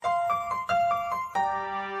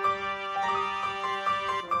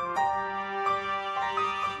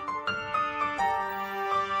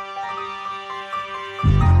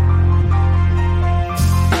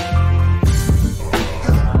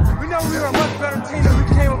better team if we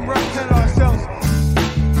came up and represented ourselves.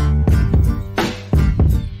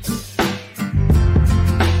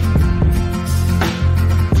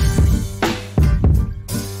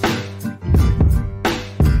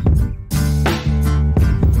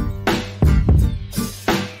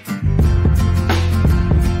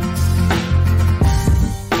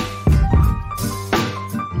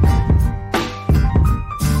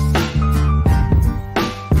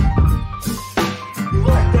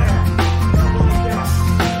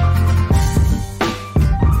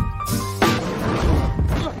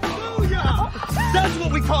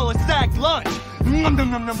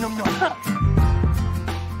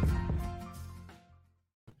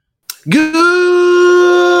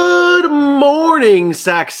 Good morning,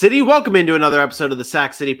 Sac City. Welcome into another episode of the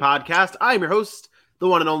Sac City Podcast. I'm your host, the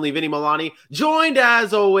one and only Vinny Milani, joined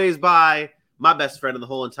as always by my best friend in the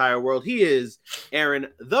whole entire world. He is Aaron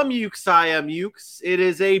the Mukesiah Mukes. It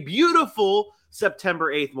is a beautiful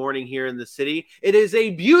September 8th morning here in the city. It is a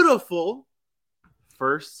beautiful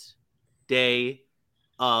first day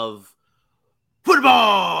of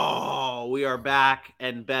football. We are back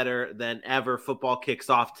and better than ever. Football kicks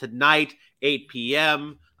off tonight, 8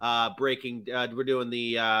 p.m. We're doing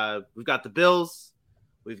we've got the Bills,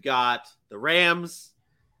 we've got the Rams,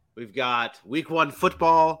 we've got week 1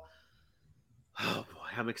 football. Oh boy,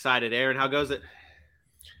 I'm excited. Aaron, how goes it?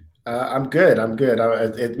 I'm good.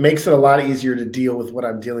 It makes it a lot easier to deal with what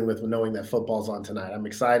I'm dealing with knowing that football's on tonight. I'm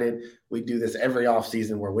excited. We do this every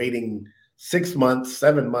offseason. We're waiting 6 months,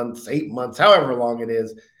 7 months, 8 months, however long it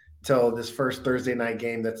is, till this first Thursday night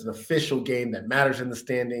game. That's an official game that matters in the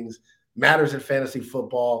standings, matters in fantasy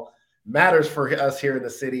football, matters for us here in the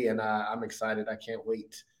city. And I'm excited. I can't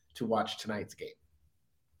wait to watch tonight's game.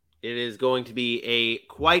 It is going to be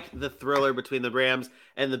quite the thriller between the Rams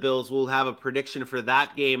and the Bills. We'll have a prediction for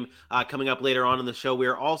that game coming up later on in the show. We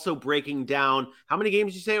are also breaking down, how many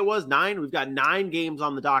games did you say it was? 9? We've got 9 games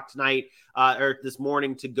on the dock tonight or this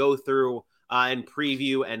morning to go through and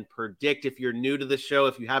preview and predict. If you're new to the show,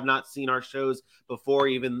 if you have not seen our shows before,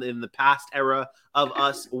 even in the past era of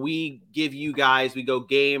us, we go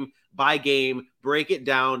game by game, break it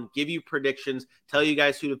down, give you predictions, tell you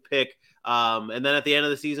guys who to pick. And then at the end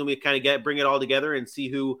of the season, we kind of bring it all together and see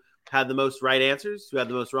who had the most right answers, who had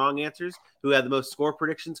the most wrong answers, who had the most score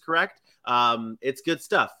predictions correct. It's good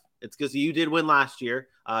stuff. It's because you did win last year.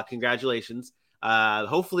 Congratulations.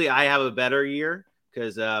 Hopefully I have a better year,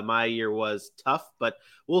 because my year was tough, but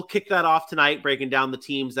we'll kick that off tonight, breaking down the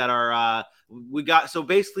teams that are we got. So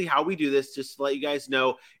basically how we do this, just to let you guys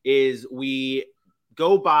know, is we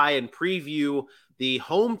go by and preview the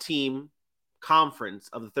home team conference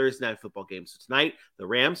of the Thursday night football game. So tonight, the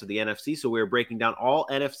Rams are the NFC. So we're breaking down all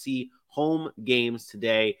NFC home games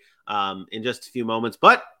today in just a few moments,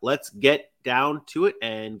 but let's get down to it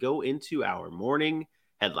and go into our morning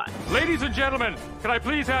headline. Ladies and gentlemen, can I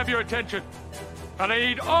please have your attention? And I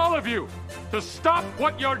need all of you to stop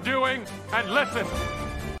what you're doing and listen.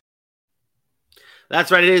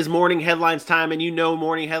 That's right. It is morning headlines time. And you know,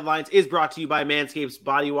 morning headlines is brought to you by Manscaped's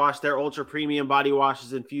Body Wash. Their ultra premium body wash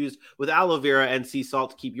is infused with aloe vera and sea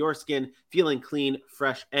salt to keep your skin feeling clean,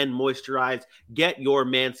 fresh, and moisturized. Get your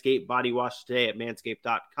Manscaped body wash today at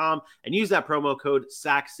manscaped.com and use that promo code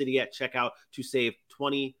SACCITY at checkout to save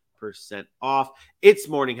 20% off. It's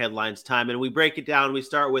morning headlines time, and we break it down. We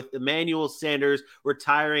start with Emmanuel Sanders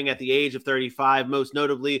retiring at the age of 35, most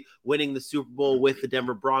notably winning the Super Bowl with the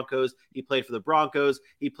Denver Broncos. He played for the Broncos.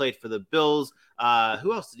 He played for the Bills.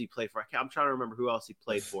 Who else did he play for? I'm trying to remember who else he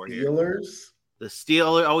played for here. Steelers? The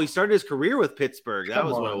Steelers. Oh, he started his career with Pittsburgh. That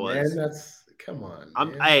was what it was. Man, come on.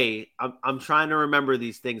 I'm trying to remember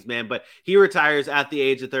these things, man. But he retires at the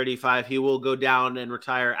age of 35. He will go down and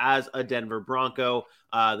retire as a Denver Bronco,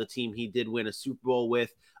 the team he did win a Super Bowl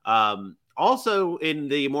with. Also in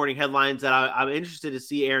the morning headlines that I'm interested to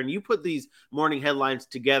see, Aaron, you put these morning headlines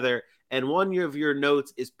together, and one of your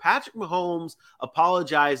notes is Patrick Mahomes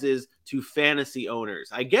apologizes to fantasy owners.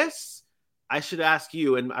 I guess I should ask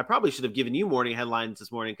you, and I probably should have given you morning headlines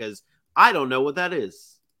this morning because I don't know what that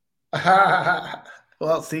is.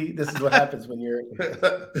 Well, see, this is what happens when you're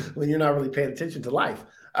not really paying attention to life.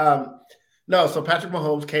 So Patrick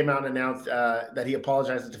Mahomes came out and announced that he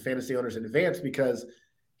apologizes to fantasy owners in advance because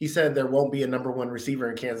he said there won't be a number 1 receiver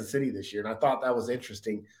in Kansas City this year. And I thought that was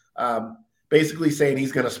interesting. Basically saying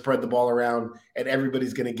he's going to spread the ball around and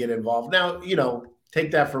everybody's going to get involved. Now,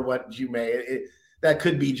 take that for what you may. That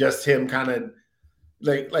could be just him kind of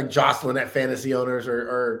like jostling at fantasy owners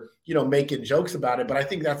or making jokes about it. But I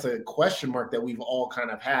think that's a question mark that we've all kind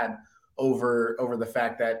of had over the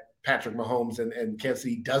fact that Patrick Mahomes and Kansas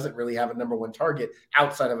City doesn't really have a number 1 target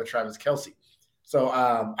outside of a Travis Kelce. So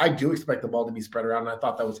I do expect the ball to be spread around. And I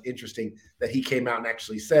thought that was interesting that he came out and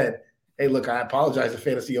actually said, hey, look, I apologize to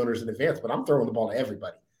fantasy owners in advance, but I'm throwing the ball to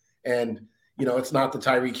everybody. And, it's not the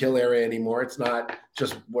Tyreek Hill era anymore. It's not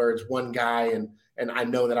just where it's one guy and I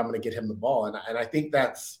know that I'm going to get him the ball. And I think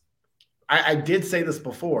I did say this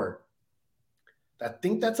before. I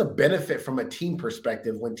think that's a benefit from a team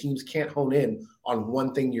perspective when teams can't hone in on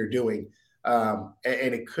one thing you're doing. And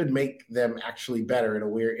it could make them actually better in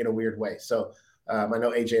a weird way. So I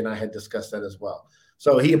know AJ and I had discussed that as well.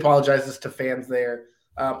 So he apologizes to fans there.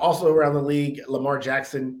 Also around the league, Lamar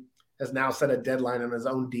Jackson has now set a deadline on his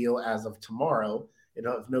own deal as of tomorrow.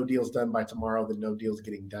 If no deal's done by tomorrow, then no deal's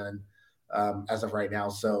getting done as of right now.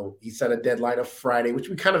 So he set a deadline of Friday, which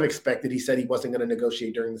we kind of expected. He said he wasn't going to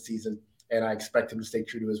negotiate during the season, and I expect him to stay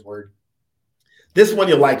true to his word. This one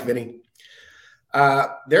you'll like, Vinny.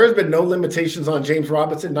 There has been no limitations on James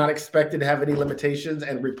Robinson, not expected to have any limitations,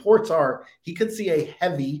 and reports are he could see a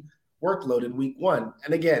heavy workload in week 1.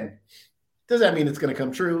 And again, does that mean it's going to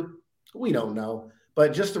come true? We don't know.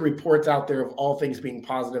 But just the reports out there of all things being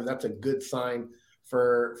positive, that's a good sign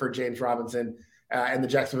for James Robinson and the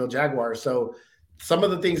Jacksonville Jaguars. So some of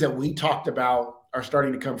the things that we talked about are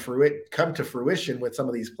starting to come to fruition with some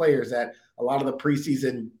of these players, that a lot of the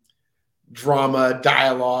preseason drama,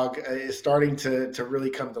 dialogue is starting to really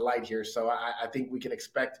come to light here. So I think we can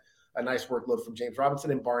expect a nice workload from James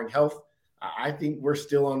Robinson, and barring health, I think we're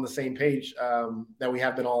still on the same page that we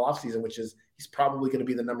have been all offseason, which is he's probably going to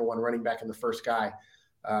be the number 1 running back and the first guy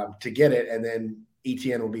to get it. And then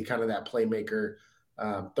ETN will be kind of that playmaker,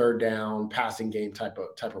 third down, passing game type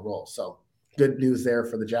of role. So good news there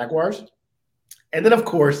for the Jaguars. And then, of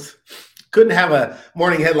course, couldn't have a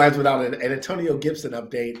morning headlines without an Antonio Gibson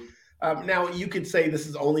update. Now, you could say this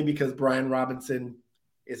is only because Brian Robinson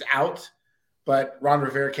is out, but Ron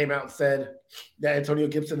Rivera came out and said that Antonio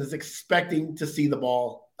Gibson is expecting to see the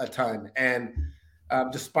ball a ton. And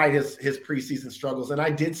despite his preseason struggles, and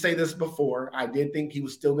I did say this before, I did think he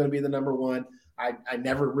was still going to be the number 1. I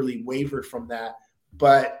never really wavered from that.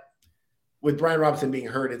 But with Brian Robinson being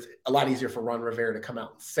hurt, it's a lot easier for Ron Rivera to come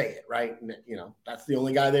out and say it, right? And, that's the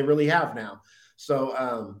only guy they really have now.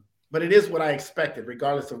 So, but it is what I expected,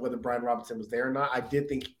 regardless of whether Brian Robinson was there or not. I did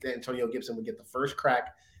think that Antonio Gibson would get the first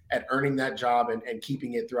crack at earning that job and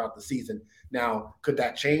keeping it throughout the season. Now, could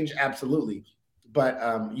that change? Absolutely.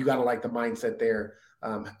 But you got to like the mindset there.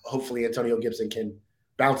 Hopefully Antonio Gibson can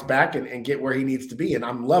bounce back and get where he needs to be. And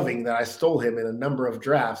I'm loving that I stole him in a number of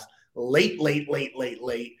drafts late,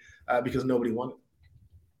 because nobody wanted him.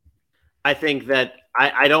 I think that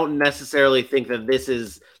I don't necessarily think that this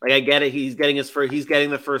is like, I get it. He's getting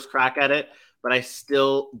the first crack at it, but I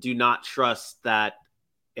still do not trust that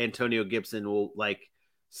Antonio Gibson will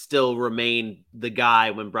still remain the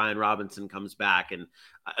guy when Brian Robinson comes back. And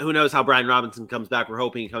who knows how Brian Robinson comes back. We're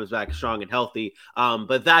hoping he comes back strong and healthy.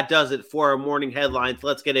 But that does it for our morning headlines.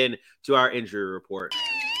 Let's get into our injury report.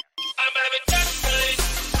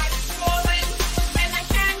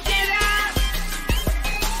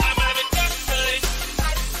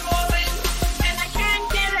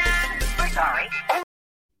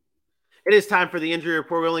 It is time for the injury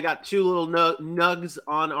report. We only got 2 little nugs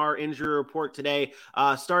on our injury report today.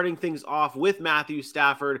 Starting things off with Matthew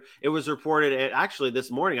Stafford. It was reported actually this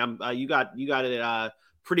morning. You got it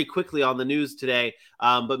pretty quickly on the news today.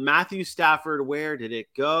 But Matthew Stafford, where did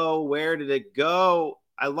it go?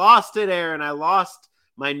 I lost it, Aaron. I lost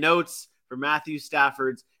my notes for Matthew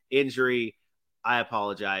Stafford's injury. I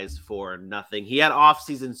apologize for nothing. He had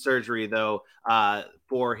off-season surgery though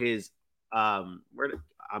for his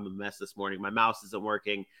I'm a mess this morning. My mouse isn't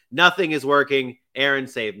working. Nothing is working. Aaron,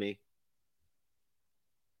 save me.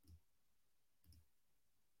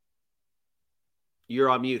 You're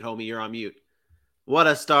on mute, homie. You're on mute. What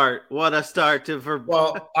a start. Well,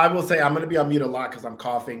 I will say I'm going to be on mute a lot because I'm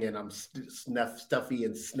coughing and I'm stuffy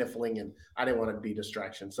and sniffling, and I didn't want to be a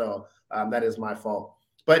distraction. So that is my fault.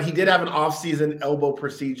 But he did have an off-season elbow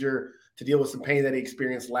procedure to deal with some pain that he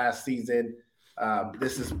experienced last season.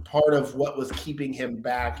 This is part of what was keeping him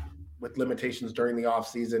back with limitations during the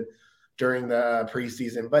offseason, during the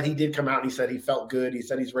preseason. But he did come out and he said he felt good. He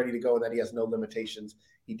said he's ready to go and that he has no limitations.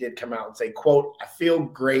 He did come out and say, quote, I feel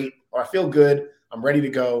great, or I feel good. I'm ready to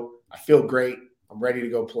go. I feel great. I'm ready to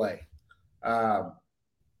go play.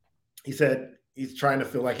 He said he's trying to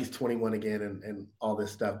feel like he's 21 again and all this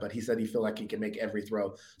stuff, but he said he feel like he can make every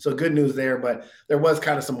throw. So good news there, but there was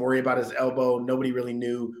kind of some worry about his elbow. Nobody really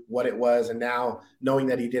knew what it was. And now knowing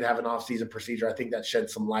that he did have an off-season procedure, I think that shed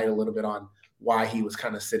some light a little bit on why he was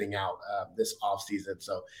kind of sitting out this off-season.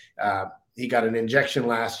 So he got an injection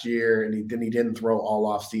last year and he didn't throw all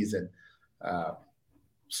off-season.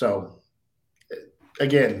 So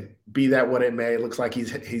again, be that what it may, it looks like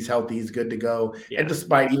he's healthy, he's good to go. Yeah. And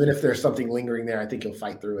despite, even if there's something lingering there, I think he'll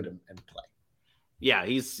fight through it and play. Yeah,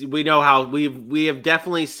 we know how we have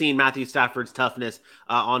definitely seen Matthew Stafford's toughness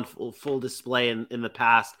on full display in the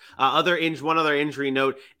past. One other injury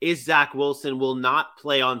note is Zach Wilson will not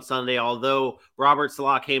play on Sunday, although Robert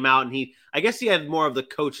Saleh came out and I guess he had more of the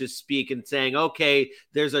coaches speak and saying, okay,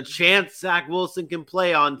 there's a chance Zach Wilson can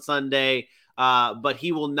play on Sunday. But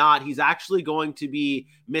he will not. He's actually going to be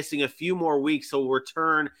missing a few more weeks. So he'll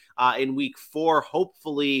return in week 4,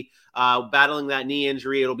 hopefully battling that knee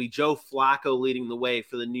injury. It'll be Joe Flacco leading the way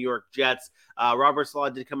for the New York Jets. Robert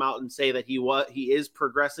Saleh did come out and say that he is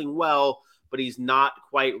progressing well, but he's not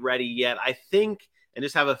quite ready yet. I think, and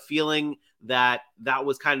just have a feeling that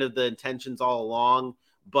was kind of the intentions all along,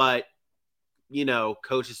 but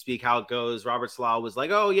coaches speak how it goes. Robert Saleh was like,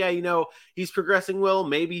 oh, yeah, he's progressing well.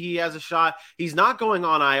 Maybe he has a shot. He's not going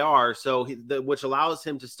on IR, so which allows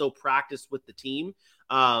him to still practice with the team.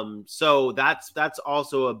 So that's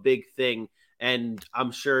also a big thing. And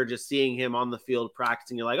I'm sure just seeing him on the field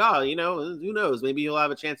practicing, you're like, oh, who knows? Maybe he'll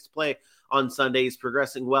have a chance to play on Sunday. He's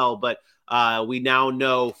progressing well. But we now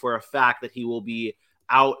know for a fact that he will be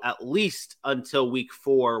out at least until week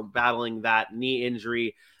 4 battling that knee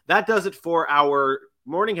injury. That does it for our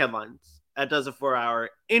morning headlines. That does it for our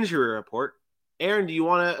injury report. Aaron, do you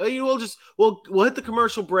want to? We'll hit the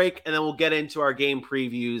commercial break and then we'll get into our game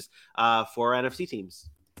previews for our NFC teams.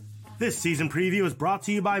 This season preview is brought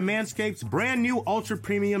to you by Manscaped's brand new Ultra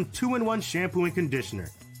Premium 2-in-1 shampoo and conditioner.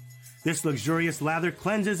 This luxurious lather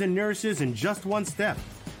cleanses and nourishes in just one step.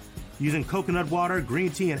 Using coconut water, green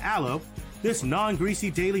tea, and aloe, this non-greasy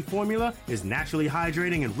daily formula is naturally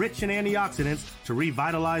hydrating and rich in antioxidants to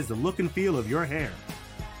revitalize the look and feel of your hair.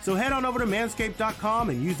 So head on over to manscaped.com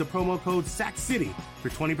and use the promo code SACCITY for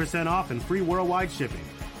 20% off and free worldwide shipping.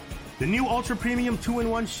 The new Ultra Premium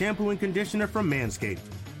 2-in-1 shampoo and conditioner from Manscaped.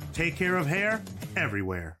 Take care of hair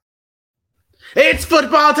everywhere. It's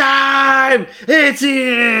football time! It's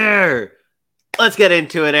here! Let's get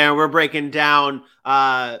into it, Aaron. We're breaking down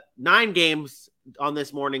 9 games on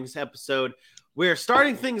this morning's episode. We're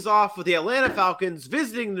starting things off with the Atlanta Falcons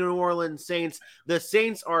visiting the New Orleans Saints. The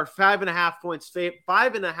Saints are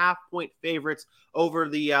 5.5 point favorites over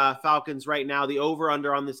the Falcons right now. The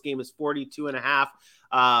over-under on this game is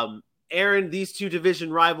 42.5. Aaron, these two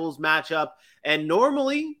division rivals match up, and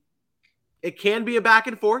normally it can be a back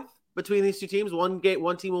and forth between these two teams. One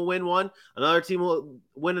team will win one, another team will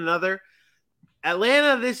win another.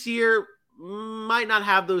 Atlanta this year might not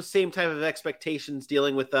have those same type of expectations,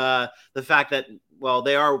 dealing with the fact that, well,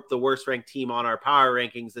 they are the worst ranked team on our power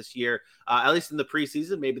rankings this year, at least in the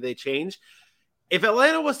preseason. Maybe they change. If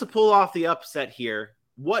Atlanta was to pull off the upset here,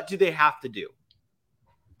 what do they have to do?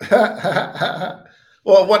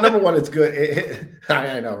 Well, number one, it's good.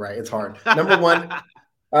 I know, right? It's hard. Number one,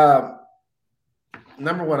 I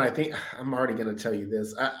think I'm already going to tell you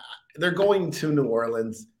this. They're going to New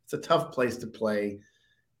Orleans. It's a tough place to play.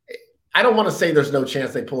 I don't want to say there's no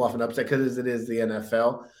chance they pull off an upset because it is the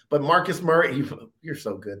NFL. But Marcus Murray, you're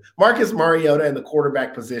so good. Marcus Mariota in the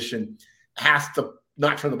quarterback position has to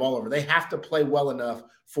not turn the ball over. They have to play well enough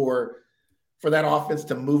for that offense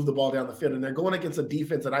to move the ball down the field. And they're going against a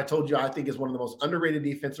defense that I told you I think is one of the most underrated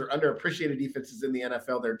defense or underappreciated defenses in the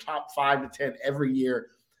NFL. They're top 5 to 10 every year.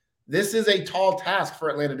 This is a tall task for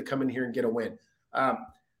Atlanta to come in here and get a win.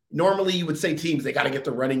 Normally, you would say teams, they got to get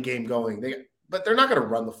the running game going. But they're not going to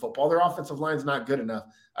run the football. Their offensive line is not good enough.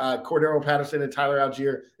 Cordero Patterson and Tyler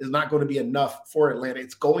Algier is not going to be enough for Atlanta.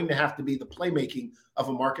 It's going to have to be the playmaking of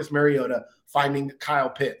a Marcus Mariota finding Kyle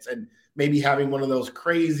Pitts and maybe having one of those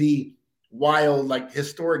crazy, wild, like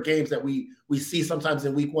historic games that we see sometimes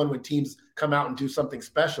in week 1 when teams come out and do something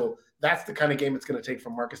special. That's the kind of game it's going to take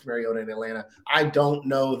from Marcus Mariota in Atlanta. I don't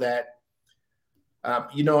know that I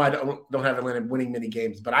don't have Atlanta winning many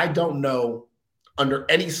games, but I don't know under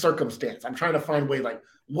any circumstance. I'm trying to find a way, like,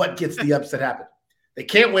 what gets the upset happen. They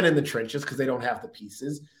can't win in the trenches because they don't have the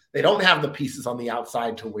pieces. They don't have the pieces on the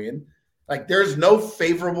outside to win. Like, there's no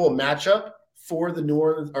favorable matchup for the New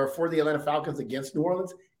Orleans or for the Atlanta Falcons against New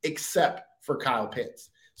Orleans except for Kyle Pitts.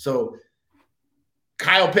 So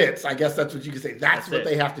Kyle Pitts, I guess that's what you could say. That's what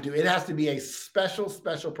they have to do. It has to be a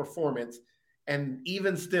special performance. And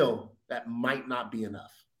even still, that might not be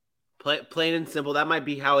enough. Plain and simple. That might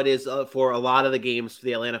be how it is for a lot of the games for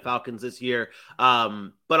the Atlanta Falcons this year.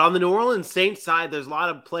 But on the New Orleans Saints side, there's a lot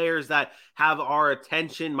of players that have our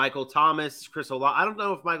attention. Michael Thomas, Chris Olave. I don't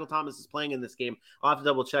know if Michael Thomas is playing in this game. I'll have to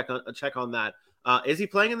double check on that. Is he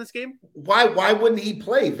playing in this game? Why wouldn't he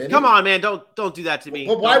play, Vinny? Come on, man. Don't do that to me.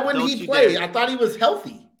 Well, why wouldn't he play? I thought he was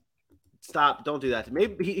healthy. Stop! Don't do that to me.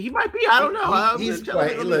 Maybe he might be. I don't know. He's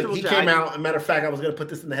playing. Look, he came out. As a matter of fact, I was going to put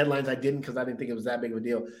this in the headlines. I didn't because I didn't think it was that big of a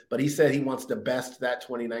deal. But he said he wants to best that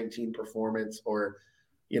 2019 performance, or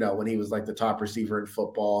when he was like the top receiver in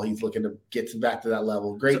football. He's looking to get back to that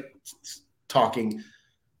level. Great talking.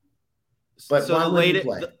 But so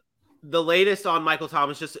the latest on Michael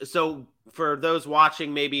Thomas, just so for those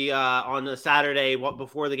watching maybe on a Saturday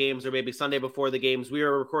before the games or maybe Sunday before the games, we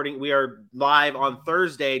are live on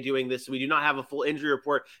Thursday doing this. We do not have a full injury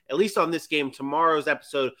report, at least on this game. Tomorrow's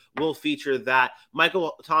episode will feature that.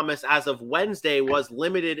 Michael Thomas, as of Wednesday, was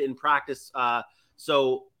limited in practice.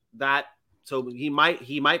 So he might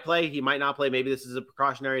play, he might not play. Maybe this is a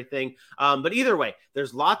precautionary thing. But either way,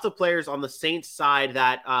 there's lots of players on the Saints side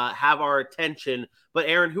that have our attention. But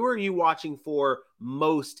Aaron, who are you watching for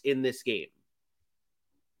most in this game?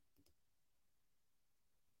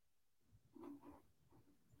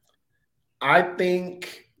 I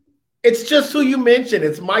think it's just who you mentioned.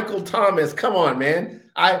 It's Michael Thomas. Come on, man.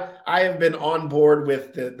 I have been on board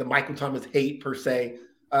with the Michael Thomas hate per se,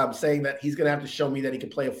 saying that he's going to have to show me that he can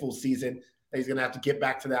play a full season, that he's going to have to get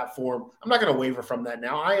back to that form. I'm not going to waver from that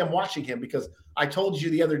now. I am watching him because I told you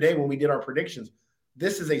the other day when we did our predictions,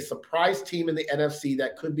 this is a surprise team in the NFC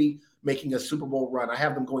that could be making a Super Bowl run. I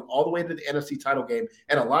have them going all the way to the NFC title game,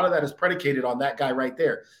 and a lot of that is predicated on that guy right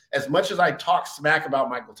there. As much as I talk smack about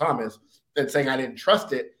Michael Thomas and saying I didn't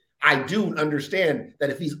trust it, I do understand that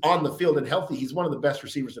if he's on the field and healthy, he's one of the best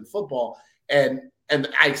receivers in football, and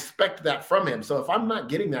I expect that from him. So if I'm not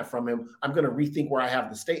getting that from him, I'm going to rethink where I have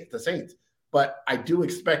the Saints. But I do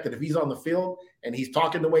expect that if he's on the field and he's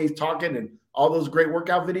talking the way he's talking and all those great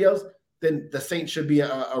workout videos, then the Saints should be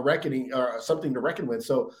a reckoning or something to reckon with.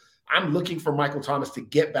 So I'm looking for Michael Thomas to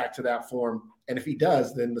get back to that form. And if he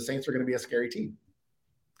does, then the Saints are going to be a scary team.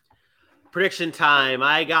 Prediction time.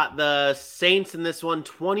 I got the Saints in this one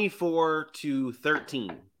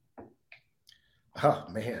 24-13. Oh,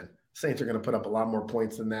 man. Saints are going to put up a lot more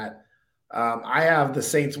points than that. I have the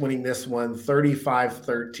Saints winning this one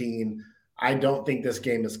 35-13. I don't think this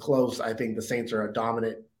game is close. I think the Saints are a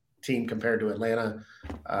dominant team compared to Atlanta.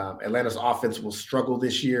 Atlanta's offense will struggle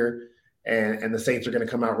this year, and the Saints are going to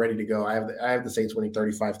come out ready to go. I have the Saints winning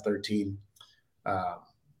 35-13.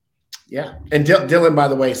 Yeah. And Dylan, by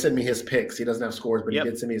the way, sent me his picks. He doesn't have scores, but He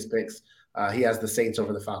did send me his picks. He has the Saints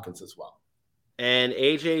over the Falcons as well. And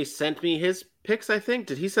AJ sent me his picks, I think.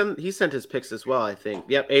 He sent his picks as well, I think.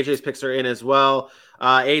 Yep, AJ's picks are in as well.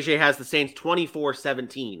 AJ has the Saints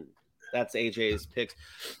 24-17. That's AJ's picks.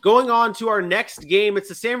 Going on to our next game, it's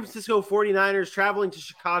the San Francisco 49ers traveling to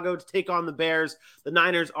Chicago to take on the Bears. The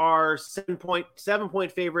Niners are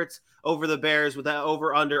 7-point favorites over the Bears with an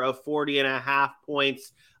over-under of 40.5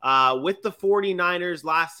 points. With the 49ers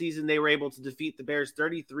last season, they were able to defeat the Bears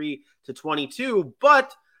 33-22,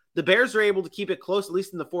 but the Bears are able to keep it close, at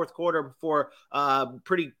least in the fourth quarter, before a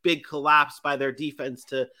pretty big collapse by their defense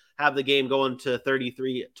to have the game going to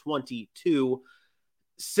 33-22.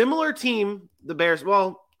 Similar team, the Bears.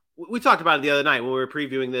 Well, we talked about it the other night when we were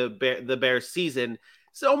previewing the Bears season.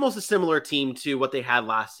 It's almost a similar team to what they had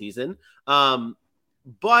last season.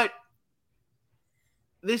 But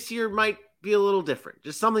this year might be a little different.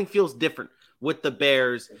 Just something feels different with the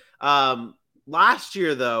Bears. Last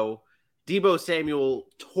year, though, Deebo Samuel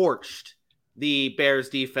torched the Bears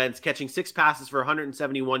defense, catching 6 passes for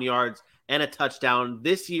 171 yards and a touchdown.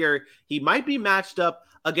 This year, he might be matched up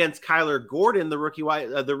against Kyler Gordon, the rookie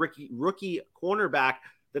cornerback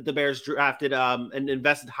that the Bears drafted and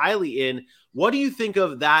invested highly in. What do you think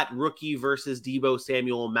of that rookie versus Deebo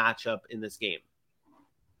Samuel matchup in this game?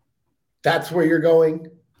 That's where you're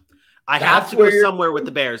going? I have to go somewhere with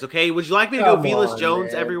the Bears, okay? Would you like me to go Velus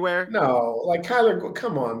Jones everywhere? No, like Kyler,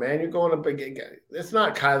 come on, man. You're going up against – it's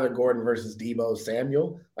not Kyler Gordon versus Deebo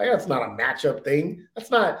Samuel. Like, that's not a matchup thing.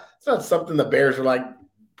 It's not something the Bears are like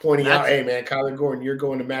pointing out, hey, man, Kyler Gordon, you're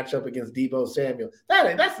going to match up against Deebo Samuel.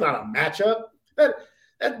 That's not a matchup. That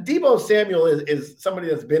Deebo Samuel is somebody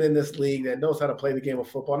that's been in this league that knows how to play the game of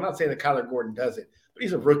football. I'm not saying that Kyler Gordon doesn't, but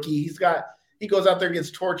he's a rookie. He goes out there and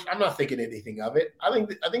gets torched. I'm not thinking anything of it. I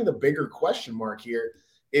think the bigger question mark here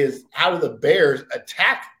is how do the Bears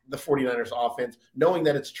attack the 49ers offense, knowing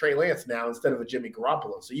that it's Trey Lance now instead of a Jimmy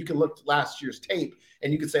Garoppolo. So you can look at last year's tape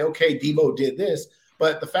and you can say, okay, Deebo did this.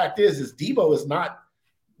 But the fact is Deebo is not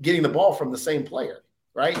getting the ball from the same player,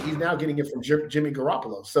 right? He's now getting it from Jimmy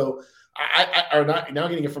Garoppolo. So are not now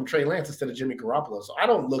getting it from Trey Lance instead of Jimmy Garoppolo. So I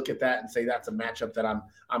don't look at that and say that's a matchup that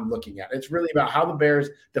I'm looking at. It's really about how the Bears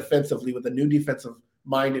defensively, with a new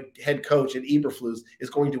defensive-minded head coach and Eberflus, is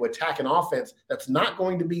going to attack an offense that's not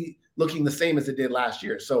going to be looking the same as it did last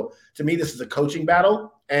year. So to me, this is a coaching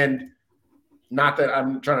battle. And not that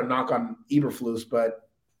I'm trying to knock on Eberflus, but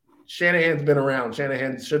Shanahan's been around.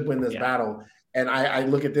 Shanahan should win this battle. And I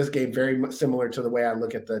look at this game very similar to the way I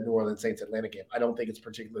look at the New Orleans Saints Atlanta game. I don't think it's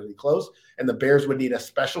particularly close, and the Bears would need a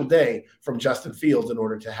special day from Justin Fields in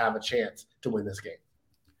order to have a chance to win this game.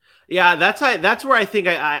 Yeah, that's where I think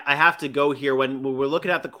I have to go here when we're looking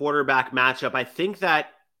at the quarterback matchup. I think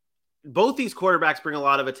that both these quarterbacks bring a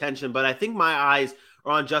lot of attention, but I think my eyes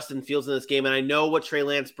are on Justin Fields in this game, and I know what Trey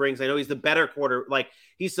Lance brings. I know he's the better quarter. Like,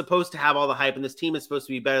 he's supposed to have all the hype, and this team is supposed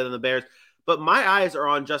to be better than the Bears. But my eyes are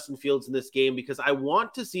on Justin Fields in this game because I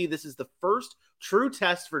want to see this is the first true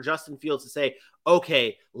test for Justin Fields to say,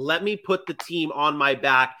 okay, let me put the team on my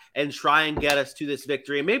back and try and get us to this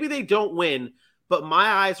victory. And maybe they don't win, but my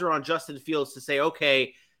eyes are on Justin Fields to say,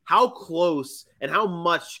 okay, how close and how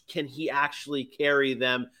much can he actually carry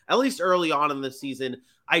them, at least early on in the season.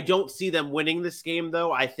 I don't see them winning this game,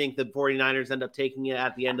 though. I think the 49ers end up taking it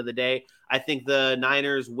at the end of the day. I think the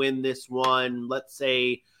Niners win this one,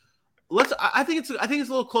 I think it's a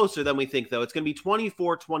little closer than we think, though. It's going to be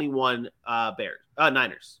 24-21 Bears.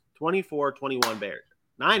 Niners. 24-21 Bears.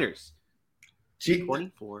 Niners.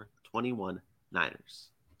 24-21 Niners.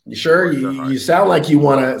 You sure? You sound like you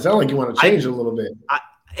want to change a little bit.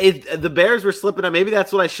 The Bears were slipping up. Maybe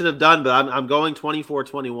that's what I should have done, but I'm going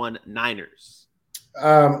 24-21 Niners.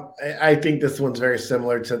 I think this one's very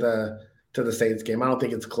similar to the Saints game. I don't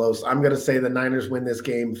think it's close. I'm going to say the Niners win this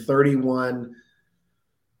game 31-17.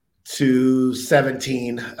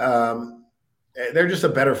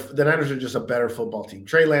 The Niners are just a better football team.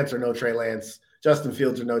 Trey Lance or no Trey Lance, Justin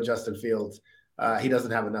Fields or no Justin Fields. He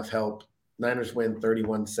doesn't have enough help. Niners win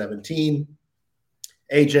 31-17.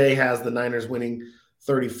 AJ has the Niners winning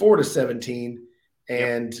 34-17.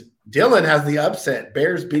 And Dylan has the upset.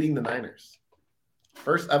 Bears beating the Niners.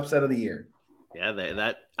 First upset of the year. Yeah,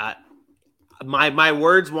 my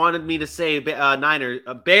words wanted me to say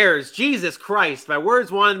Bears. Jesus Christ, my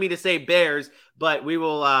words wanted me to say Bears, but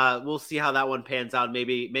we'll see how that one pans out.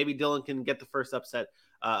 Maybe Dylan can get the first upset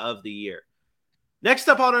of the year. Next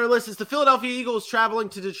up on our list is the Philadelphia Eagles traveling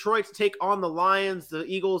to Detroit to take on the Lions. The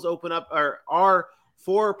Eagles are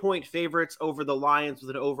 4-point favorites over the Lions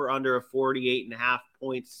with an over/under of 48.5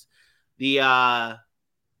 points. I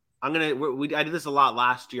did this a lot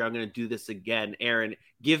last year. I'm going to do this again. Aaron,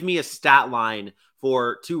 give me a stat line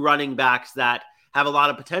for two running backs that have a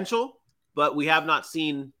lot of potential, but we have not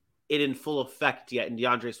seen it in full effect yet in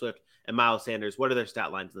DeAndre Swift and Miles Sanders. What are their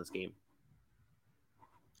stat lines in this game?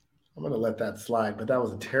 I'm going to let that slide, but that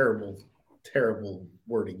was a terrible, terrible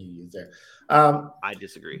wording you used there. I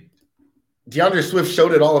disagree. DeAndre Swift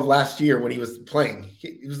showed it all of last year when he was playing.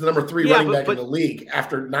 He was the number 3 running back in the league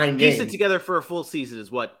after 9 games. Piece it together for a full season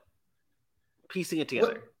is what? Piecing it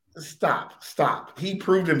together. Stop. He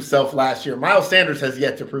proved himself last year. Miles Sanders has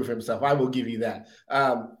yet to prove himself. I will give you that.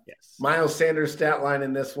 Yes. Miles Sanders' stat line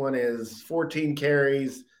in this one is 14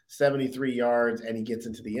 carries, 73 yards, and he gets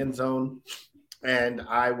into the end zone. And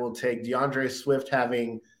I will take DeAndre Swift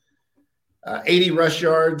having 80 rush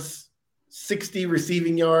yards, 60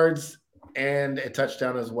 receiving yards, and a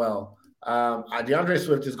touchdown as well. DeAndre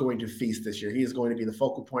Swift is going to feast this year. He is going to be the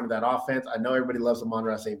focal point of that offense. I know everybody loves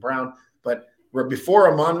Amon-Ra St. Brown, but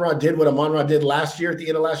before Amon-Ra did what Amon-Ra did last year, at the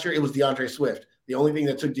end of last year, it was DeAndre Swift. The only thing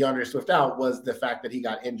that took DeAndre Swift out was the fact that he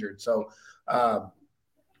got injured. So I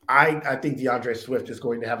think DeAndre Swift is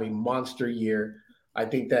going to have a monster year. I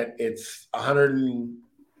think that it's 100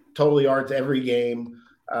 total yards every game.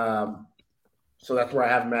 So that's where I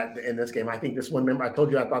have him at in this game. I think this one, remember, I told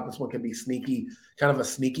you I thought this one could be sneaky, kind of a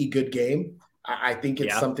sneaky good game. I think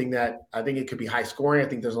it's something that I think it could be high scoring. I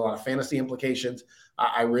think there's a lot of fantasy implications.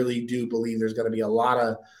 I really do believe there's going to be a lot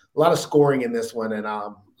of scoring in this one, and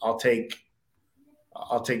I'll take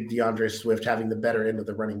DeAndre Swift having the better end of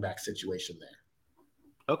the running back situation there.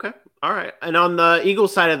 Okay. All right. And on the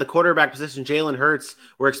Eagles side of the quarterback position, Jalen Hurts,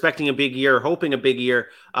 we're expecting a big year, hoping a big year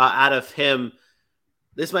out of him.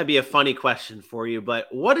 This might be a funny question for you, but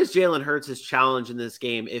what is Jalen Hurts' challenge in this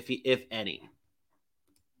game, if any?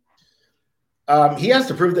 He has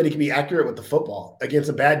to prove that he can be accurate with the football against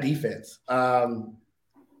a bad defense.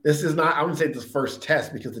 This is not, I wouldn't say it's the first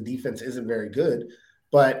test because the defense isn't very good,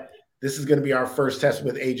 but this is going to be our first test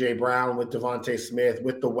with A.J. Brown, with Devontae Smith,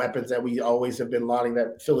 with the weapons that we always have been lauding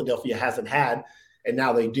that Philadelphia hasn't had, and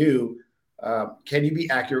now they do. Can you be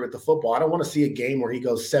accurate with the football? I don't want to see a game where he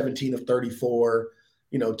goes 17 of 34,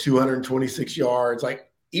 226 yards. Like,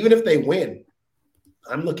 even if they win,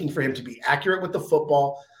 I'm looking for him to be accurate with the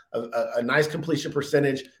football, a nice completion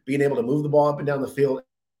percentage, being able to move the ball up and down the field.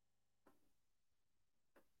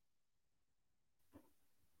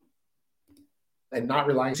 And not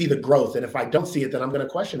relying, see the growth. And if I don't see it, then I'm going to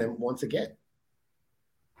question him once again.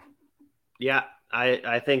 Yeah,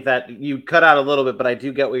 I think that you cut out a little bit, but I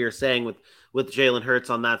do get what you're saying with Jalen Hurts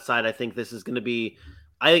on that side. I think this is going to be.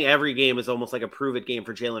 I think every game is almost like a prove-it game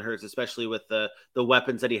for Jalen Hurts, especially with the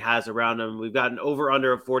weapons that he has around him. We've got an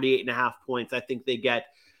over-under of 48.5 points. I think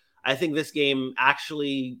this game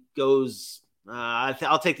actually goes.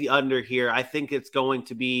 I'll take the under here. I think it's going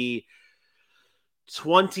to be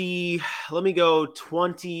 20. Let me go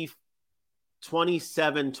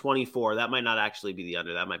 27-24. That might not actually be the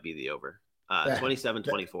under. That might be the over.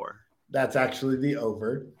 27-24. That's actually the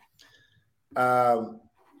over.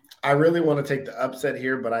 I really want to take the upset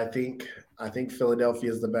here, but I think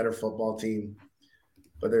Philadelphia is the better football team.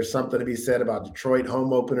 But there's something to be said about Detroit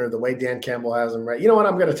home opener, the way Dan Campbell has them right. You know what?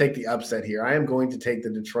 I'm going to take the upset here. I am going to take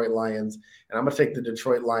the Detroit Lions, and I'm going to take the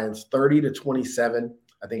Detroit Lions 30-27.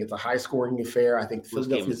 I think it's a high-scoring affair. I think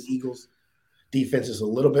Philadelphia's Eagles defense is a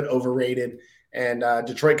little bit overrated. And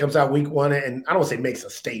Detroit comes out week one, and I don't want to say makes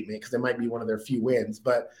a statement because it might be one of their few wins,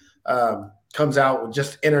 but comes out with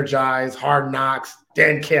just energized, hard knocks,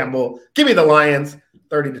 Dan Campbell. Give me the Lions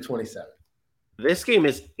 30-27. This game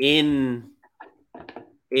is in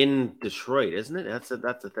Detroit, isn't it? That's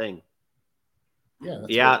the thing. Yeah.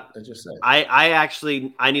 What I just said.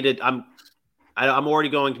 I'm already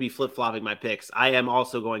going to be flip-flopping my picks. I'm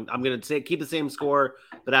going to keep the same score,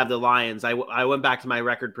 but have the Lions. I went back to my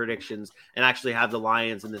record predictions and actually have the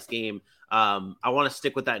Lions in this game. I want to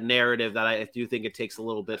stick with that narrative that I do think it takes a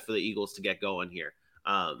little bit for the Eagles to get going here.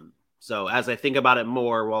 So as I think about it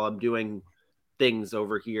more while I'm doing things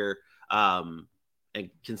over here, and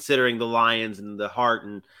considering the Lions and the heart,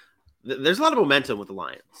 and there's a lot of momentum with the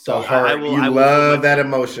Lions. So I love that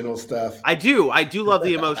emotional stuff. I do love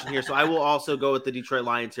the emotion here. So I will also go with the Detroit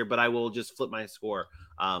Lions here, but I will just flip my score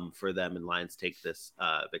for them, and Lions take this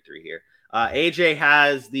victory here. AJ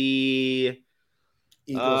has the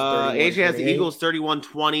Eagles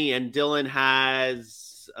 31-20, and Dylan has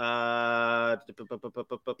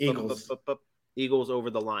Eagles over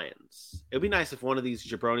the Lions. It would be nice if one of these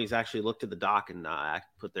jabronis actually looked at the doc and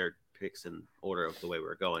put their picks in order of the way we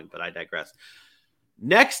were going, but I digress.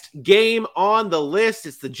 Next game on the list,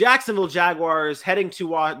 it's the Jacksonville Jaguars heading to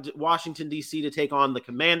Washington, D.C. to take on the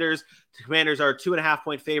Commanders. The Commanders are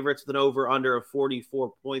 2.5-point favorites with an over-under of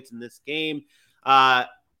 44 points in this game.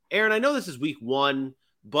 Aaron, I know this is week one,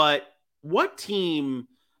 but what team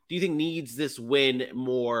do you think needs this win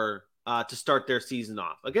more to start their season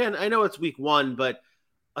off? Again, I know it's week one, but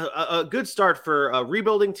a good start for a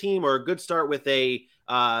rebuilding team or a good start with a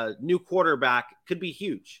new quarterback could be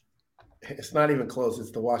huge. It's not even close.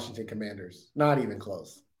 It's the Washington Commanders. Not even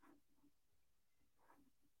close.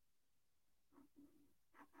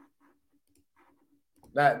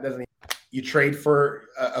 That doesn't. You trade for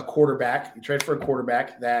a quarterback. You trade for a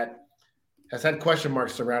quarterback that has had question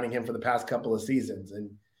marks surrounding him for the past couple of seasons,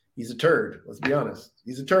 and he's a turd. Let's be honest.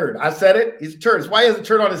 He's a turd. I said it. He's a turd. It's why he has a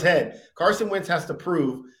turd on his head. Carson Wentz has to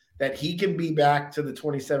prove that he can be back to the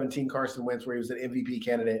 2017 Carson Wentz where he was an MVP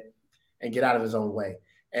candidate and get out of his own way.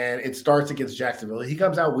 And it starts against Jacksonville. He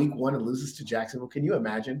comes out week one and loses to Jacksonville. Can you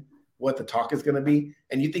imagine what the talk is going to be?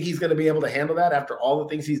 And you think he's going to be able to handle that after all the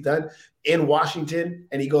things he's done in Washington,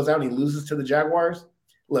 and he goes out and he loses to the Jaguars?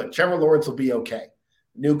 Look, Trevor Lawrence will be okay.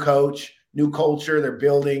 New coach, new culture, they're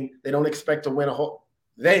building. They don't expect to win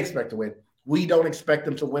they expect to win. We don't expect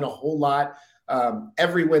them to win a whole lot.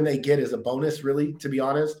 Every win they get is a bonus, really, to be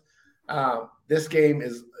honest. This game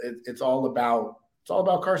it's all about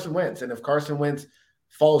Carson Wentz. And if Carson Wentz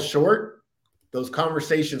falls short, those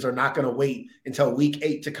conversations are not going to wait until week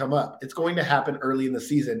 8 to come up. It's going to happen early in the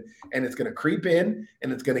season, and it's going to creep in,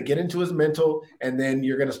 and it's going to get into his mental, and then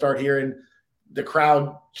you're going to start hearing the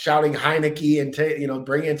crowd shouting Heineke and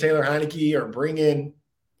bring in Taylor Heineke or bring in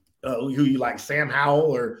who you like, Sam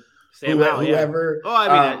Howell or whoever. Yeah. Oh,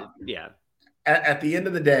 I mean, yeah. At the end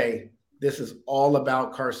of the day, this is all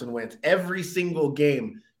about Carson Wentz. Every single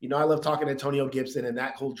game, I love talking to Antonio Gibson and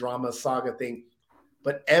that whole drama saga thing.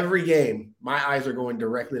 But every game, my eyes are going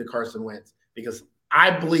directly to Carson Wentz because I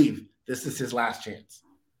believe this is his last chance.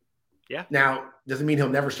 Yeah. Now, doesn't mean he'll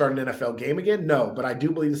never start an NFL game again. No, but I do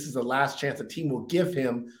believe this is the last chance a team will give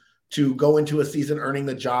him to go into a season earning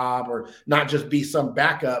the job or not just be some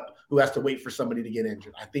backup who has to wait for somebody to get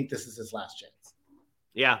injured. I think this is his last chance.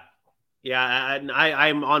 Yeah. Yeah,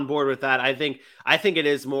 I'm on board with that. I think it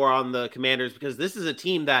is more on the Commanders because this is a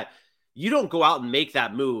team that you don't go out and make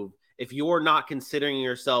that move if you're not considering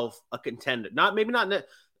yourself a contender.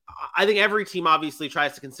 I think every team obviously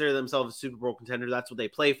tries to consider themselves a Super Bowl contender. That's what they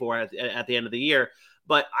play for at the end of the year.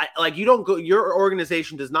 But your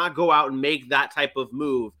organization does not go out and make that type of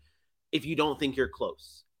move if you don't think you're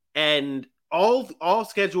close. And all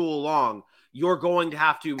schedule along, you're going to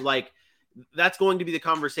have to that's going to be the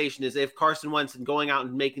conversation, is if Carson Wentz and going out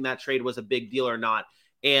and making that trade was a big deal or not.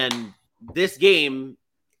 And this game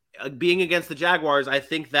being against the Jaguars, I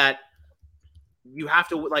think that you have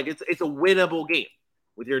to, like, it's a winnable game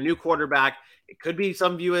with your new quarterback. It could be,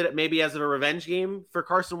 some view it maybe as a revenge game for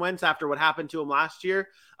Carson Wentz after what happened to him last year.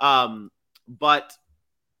 But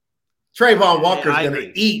Trayvon Walker's going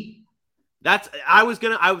to eat. That's what I was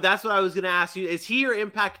going to ask you. Is he your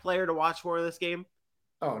impact player to watch for this game?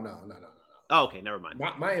 Oh, no. Oh, okay, never mind.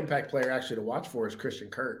 My impact player actually to watch for is Christian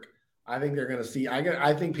Kirk. I think they're going to see.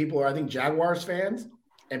 I think Jaguars fans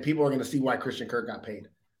and people are going to see why Christian Kirk got paid.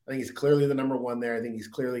 I think he's clearly the number one there. I think he's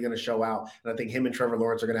clearly going to show out. And I think him and Trevor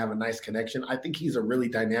Lawrence are going to have a nice connection. I think he's a really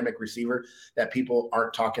dynamic receiver that people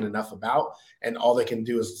aren't talking enough about. And all they can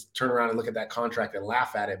do is turn around and look at that contract and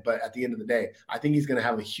laugh at it. But at the end of the day, I think he's going to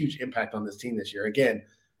have a huge impact on this team this year. Again,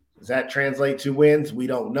 does that translate to wins? We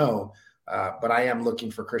don't know. But I am looking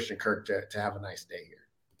for Christian Kirk to have a nice day here.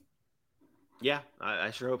 Yeah, I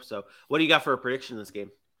sure hope so. What do you got for a prediction in this game?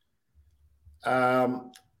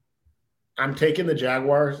 I'm taking the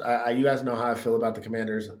Jaguars. You guys know how I feel about the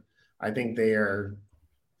Commanders. I think they are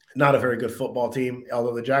not a very good football team,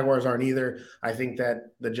 although the Jaguars aren't either. I think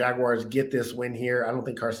that the Jaguars get this win here. I don't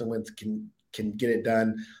think Carson Wentz can get it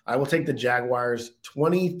done. I will take the Jaguars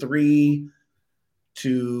 23-20.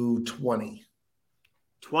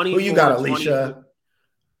 Who you got, Alicia?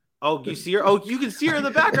 Oh, you see her? Oh, you can see her in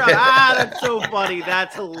the background. That's so funny.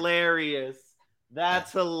 That's hilarious.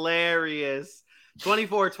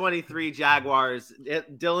 24-23 Jaguars.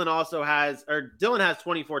 Dylan has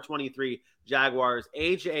 24-23 Jaguars.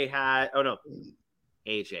 AJ.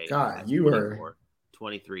 God, you were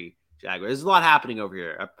 23 Jaguars. There's a lot happening over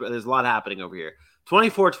here.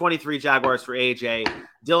 24-23 Jaguars for AJ.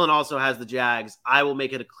 Dylan also has the Jags. I will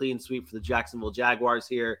make it a clean sweep for the Jacksonville Jaguars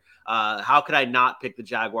here. How could I not pick the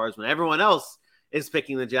Jaguars when everyone else is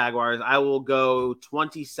picking the Jaguars? I will go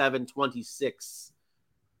 27-26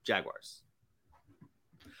 Jaguars.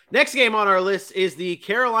 Next game on our list is the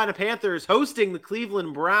Carolina Panthers hosting the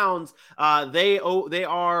Cleveland Browns. Carolina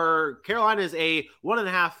is a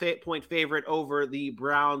 1.5 point favorite over the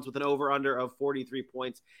Browns with an over-under of 43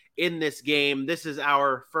 points in this game. This is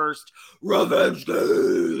our first revenge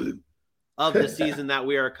game of the season that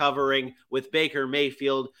we are covering, with Baker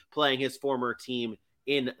Mayfield playing his former team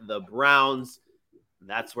in the Browns.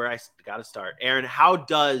 That's where I got to start. Aaron, how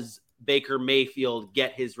does Baker Mayfield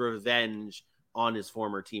get his revenge on his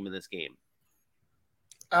former team in this game?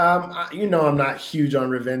 I'm not huge on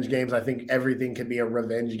revenge games. I think everything can be a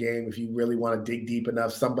revenge game if you really want to dig deep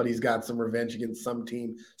enough. Somebody's got some revenge against some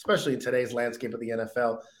team, especially in today's landscape of the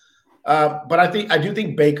NFL. But I do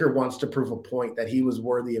think Baker wants to prove a point that he was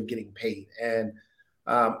worthy of getting paid. And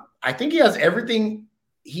I think he has everything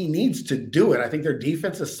he needs to do it. I think their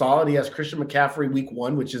defense is solid. He has Christian McCaffrey week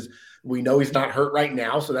 1, which is, we know he's not hurt right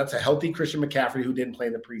now. So that's a healthy Christian McCaffrey who didn't play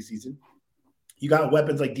in the preseason. You got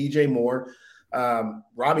weapons like DJ Moore.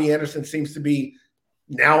 Robbie Anderson seems to be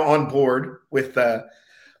now on board with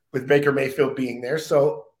Baker Mayfield being there.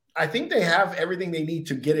 So I think they have everything they need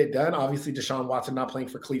to get it done. Obviously, Deshaun Watson not playing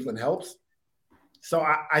for Cleveland helps. So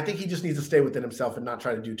I think he just needs to stay within himself and not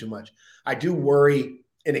try to do too much. I do worry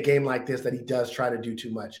in a game like this that he does try to do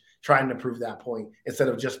too much, trying to prove that point instead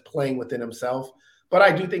of just playing within himself. But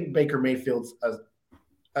I do think Baker Mayfield's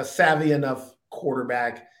a savvy enough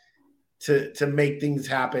quarterback to make things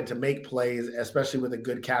happen, to make plays, especially with a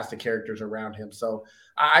good cast of characters around him. So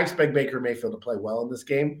I expect Baker Mayfield to play well in this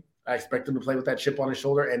game. I expect him to play with that chip on his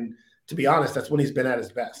shoulder. And to be honest, that's when he's been at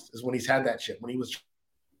his best, is when he's had that chip, when he was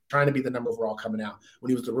trying to be the number overall coming out,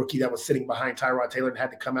 when he was the rookie that was sitting behind Tyrod Taylor and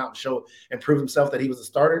had to come out and show and prove himself that he was a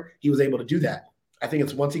starter. He was able to do that. I think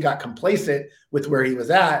it's once he got complacent with where he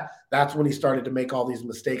was at, that's when he started to make all these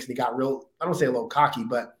mistakes. And he got real, I don't say a little cocky,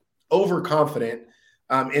 but overconfident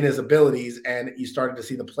in his abilities, and you started to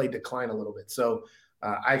see the play decline a little bit. So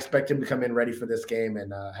I expect him to come in ready for this game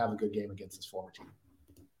and have a good game against his former team.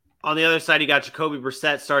 On the other side, you got Jacoby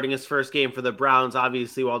Brissett starting his first game for the Browns,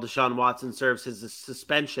 obviously, while Deshaun Watson serves his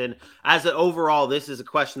suspension. Overall, this is a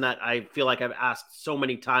question that I feel like I've asked so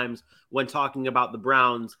many times when talking about the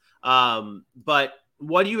Browns. But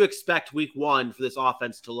what do you expect week 1 for this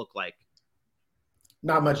offense to look like?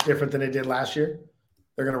 Not much different than it did last year.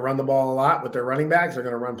 They're going to run the ball a lot with their running backs. They're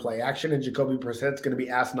going to run play action, and Jacoby Brissett's going to be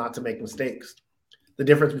asked not to make mistakes. The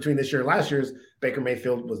difference between this year and last year is Baker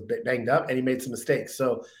Mayfield was banged up, and he made some mistakes.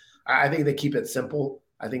 So I think they keep it simple.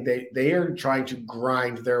 I think they are trying to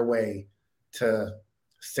grind their way to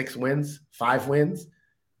 6 wins, 5 wins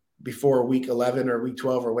before week 11 or week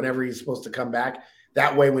 12 or whenever he's supposed to come back.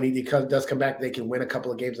 That way, when he does come back, they can win a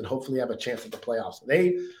couple of games and hopefully have a chance at the playoffs.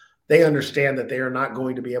 They they understand that they are not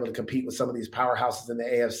going to be able to compete with some of these powerhouses in the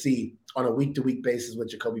AFC on a week-to-week basis with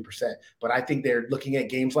Jacoby Brissett. But I think they're looking at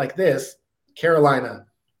games like this, Carolina.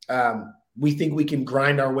 We think we can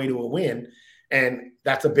grind our way to a win, and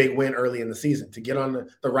that's a big win early in the season. To get on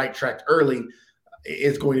the right track early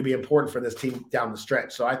is going to be important for this team down the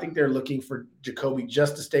stretch. So I think they're looking for Jacoby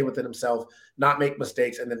just to stay within himself, not make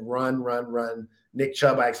mistakes, and then run. Nick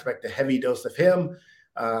Chubb, I expect a heavy dose of him.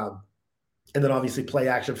 And then obviously play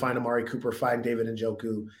action, find Amari Cooper, find David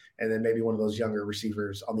Njoku, and then maybe one of those younger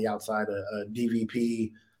receivers on the outside, a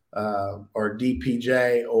DVP or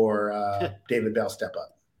DPJ or David Bell step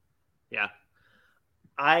up. Yeah.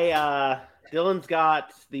 AJ's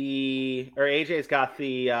got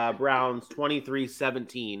the Browns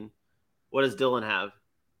 23-17. What does Dylan have?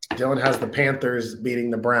 Dylan has the Panthers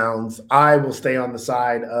beating the Browns. I will stay on the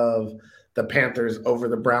side of the Panthers over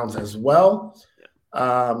the Browns as well.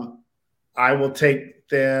 Yeah. I will take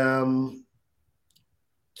them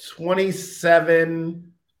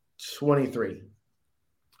 27-23.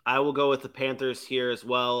 I will go with the Panthers here as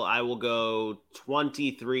well. I will go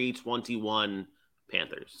 23-21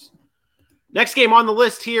 Panthers. Next game on the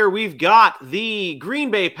list here, we've got the Green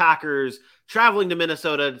Bay Packers traveling to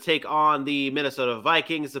Minnesota to take on the Minnesota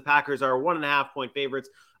Vikings. The Packers are 1.5-point favorites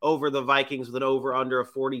over the Vikings with an over-under of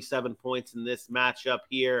 47 points in this matchup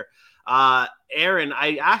here. Aaron,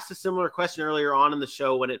 I asked a similar question earlier on in the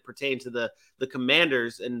show when it pertained to the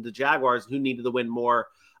Commanders and the Jaguars who needed to win more.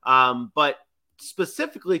 But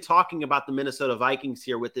specifically talking about the Minnesota Vikings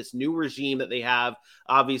here with this new regime that they have,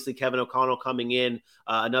 obviously Kevin O'Connell coming in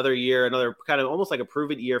another year, another kind of almost like a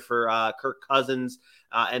prove-it year for Kirk Cousins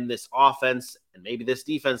and this offense and maybe this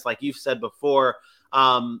defense, like you've said before.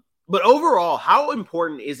 But overall, how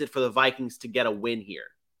important is it for the Vikings to get a win here?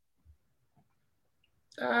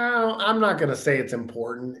 I'm not going to say it's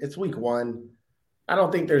important. It's week one. I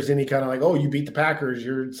don't think there's any kind of like, oh, you beat the Packers,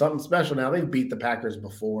 you're something special now. They've beat the Packers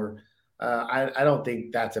before. I don't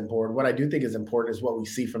think that's important. What I do think is important is what we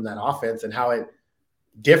see from that offense and how it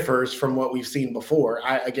differs from what we've seen before.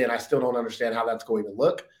 I still don't understand how that's going to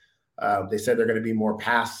look. They said they're going to be more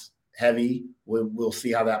pass heavy. We'll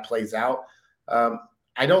see how that plays out.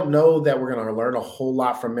 I don't know that we're going to learn a whole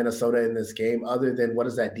lot from Minnesota in this game other than what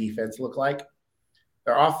does that defense look like.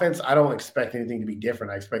 Their offense, I don't expect anything to be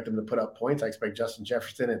different. I expect them to put up points. I expect Justin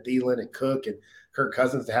Jefferson and Thielen and Cook and Kirk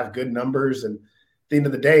Cousins to have good numbers. And at the end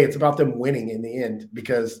of the day, it's about them winning in the end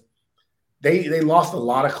because they lost a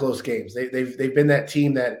lot of close games. They've been that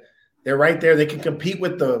team that they're right there. They compete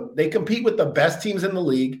with the best teams in the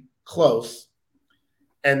league close,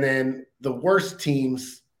 and then the worst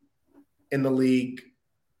teams in the league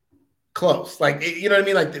close. Like, you know what I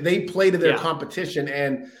mean? Like they play to their competition,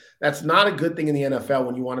 and that's not a good thing in the NFL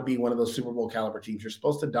when you want to be one of those Super Bowl caliber teams. You're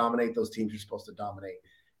supposed to dominate those teams you're supposed to dominate.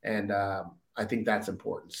 And I think that's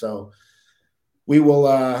important. So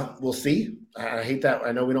we'll see. I hate that.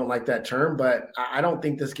 I know we don't like that term, but I don't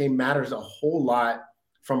think this game matters a whole lot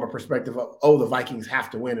from a perspective of, the Vikings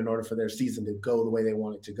have to win in order for their season to go the way they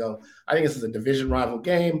want it to go. I think this is a division rival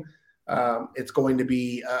game. It's going to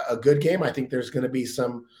be a good game. I think there's going to be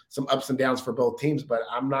some ups and downs for both teams, but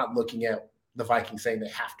I'm not looking at the Vikings saying they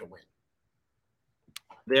have to win.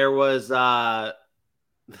 There was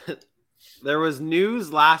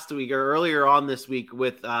news last week or earlier on this week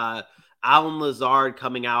with Alan Lazard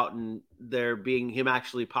coming out and there being him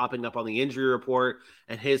actually popping up on the injury report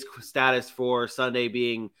and his status for Sunday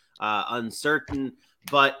being uncertain.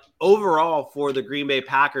 But overall for the Green Bay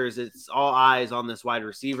Packers, it's all eyes on this wide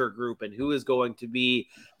receiver group and who is going to be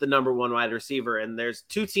the number one wide receiver. And there's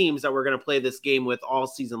two teams that we're going to play this game with all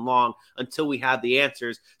season long until we have the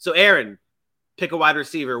answers. So Aaron, pick a wide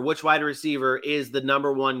receiver. Which wide receiver is the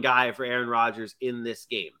number one guy for Aaron Rodgers in this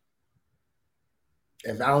game?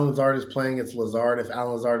 If Alan Lazard is playing, it's Lazard. If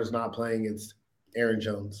Alan Lazard is not playing, it's Aaron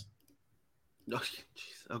Jones. Oh,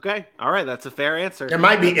 okay. All right. That's a fair answer. It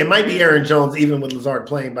might be Aaron Jones even with Lazard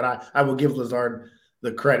playing, but I will give Lazard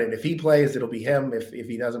the credit. If he plays, it'll be him. If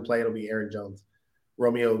he doesn't play, it'll be Aaron Jones.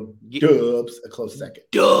 Romeo Dubs, a close second.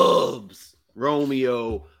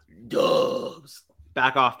 Romeo Dubs.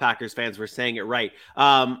 Back off, Packers fans. We're saying it right.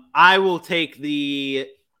 I will take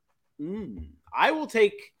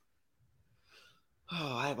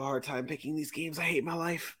I have a hard time picking these games. I hate my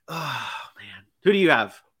life. Oh, man. Who do you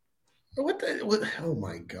have? What? Oh,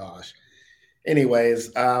 my gosh.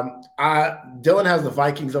 Anyways, Dylan has the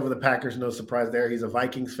Vikings over the Packers. No surprise there. He's a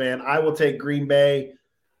Vikings fan. I will take Green Bay.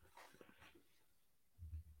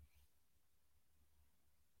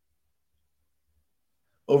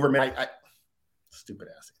 Over me. Stupid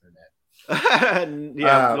ass internet.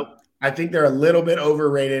 Nope. I think they're a little bit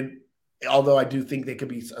overrated although I do think they could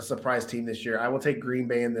be a surprise team this year. I will take Green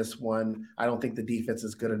Bay in this one. I don't think the defense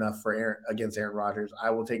is good enough against Aaron Rodgers. I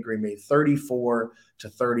will take Green Bay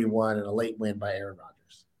 34-31 and a late win by Aaron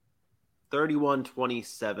Rodgers.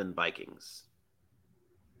 31-27 Vikings.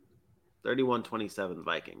 31-27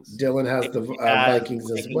 Vikings. Dylan has the Vikings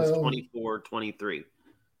as well. 24-23. 3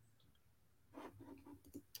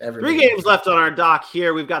 Everybody. games left on our dock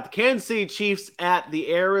here. We've got the Kansas City Chiefs at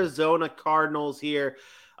the Arizona Cardinals here.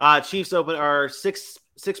 Chiefs are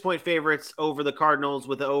 6-point favorites over the Cardinals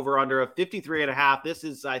with the over-under of 53.5. This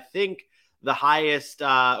is, I think, the highest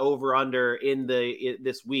over-under in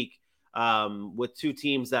this week with 2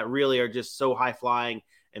 teams that really are just so high-flying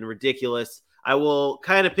and ridiculous. I will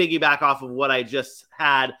kind of piggyback off of what I just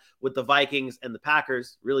had with the Vikings and the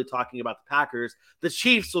Packers, really talking about the Packers. The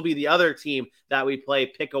Chiefs will be the other team that we play,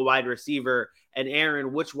 pick a wide receiver. And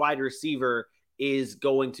Aaron, which wide receiver is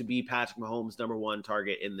going to be Patrick Mahomes' number 1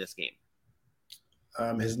 target in this game?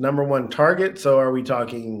 His number 1 target. So are we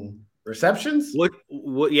talking receptions?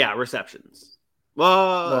 What yeah, receptions.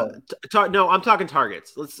 No, I'm talking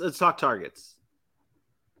targets. Let's talk targets.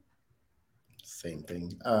 Same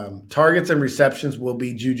thing. Targets and receptions will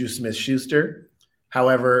be Juju Smith-Schuster.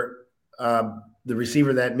 However, the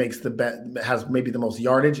receiver that makes the bet has maybe the most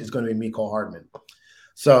yardage is going to be Mecole Hardman.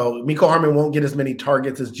 So Mecole Hardman won't get as many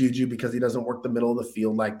targets as Juju because he doesn't work the middle of the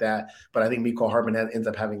field like that. But I think Mecole Hardman ends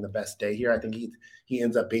up having the best day here. I think he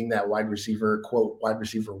ends up being that wide receiver, quote, wide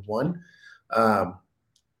receiver 1,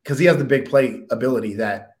 because he has the big play ability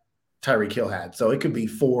that Tyreek Hill had. So it could be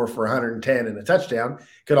 4 for 110 and a touchdown.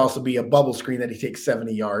 It could also be a bubble screen that he takes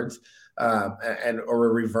 70 yards or a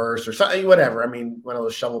reverse or something, whatever. I mean, one of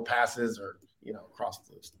those shovel passes or, across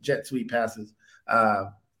those jet sweep passes.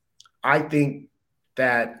 I think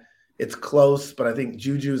that it's close, but I think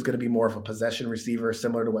Juju is going to be more of a possession receiver,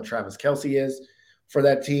 similar to what Travis Kelce is for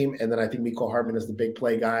that team. And then I think Mecole Hardman is the big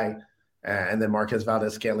play guy. And then Marquez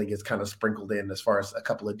Valdez-Scantling gets kind of sprinkled in as far as a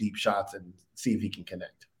couple of deep shots and see if he can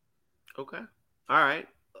connect. Okay. All right.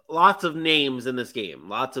 Lots of names in this game.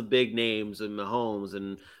 Lots of big names and Mahomes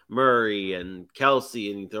and Murray and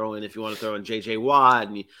Kelce, and you throw in, if you want to throw in J.J. Watt,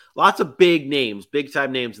 and lots of big names,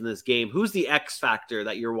 big-time names in this game. Who's the X factor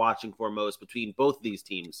that you're watching for most between both of these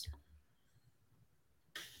teams?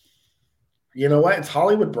 You know what? It's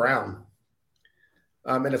Hollywood Brown.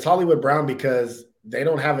 And it's Hollywood Brown because they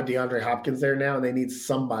don't have a DeAndre Hopkins there now, and they need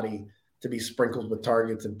somebody to be sprinkled with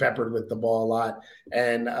targets and peppered with the ball a lot.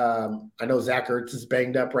 And I know Zach Ertz is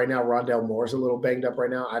banged up right now. Rondale Moore's a little banged up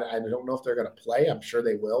right now. I don't know if they're going to play. I'm sure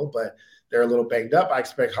they will, but they're a little banged up. I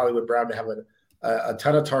expect Hollywood Brown to have a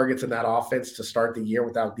ton of targets in that offense to start the year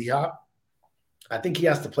without D-Hop. I think he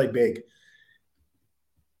has to play big.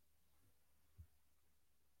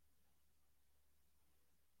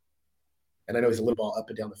 And I know he's a little ball up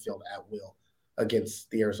and down the field at will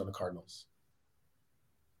against the Arizona Cardinals.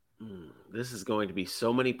 This is going to be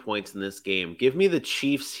so many points in this game. Give me the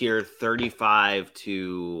Chiefs here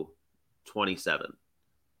 35-27.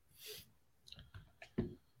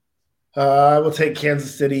 I will take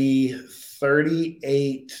Kansas City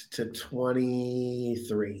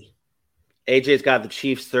 38-23. AJ's got the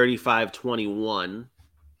Chiefs 35-21.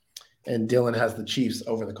 And Dylan has the Chiefs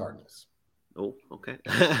over the Cardinals. Oh, okay.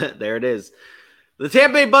 There it is. The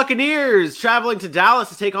Tampa Bay Buccaneers traveling to Dallas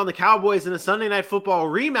to take on the Cowboys in a Sunday Night Football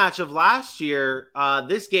rematch of last year.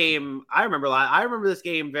 This game, I remember this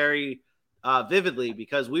game very vividly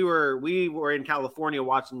because we were in California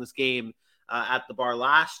watching this game at the bar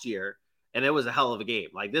last year, and it was a hell of a game.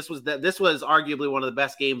 Like this was arguably one of the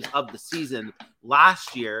best games of the season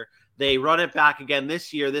last year. They run it back again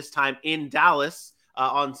this year, this time in Dallas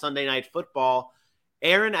on Sunday Night Football.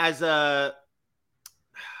 Aaron, as a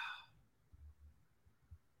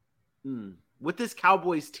with this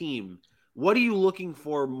Cowboys team, what are you looking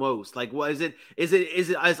for most? Like, what is it? Is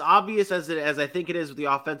it as obvious as I think it is with the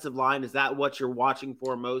offensive line? Is that what you're watching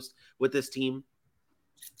for most with this team?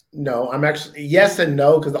 No, I'm actually yes and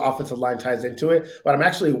no because the offensive line ties into it. But I'm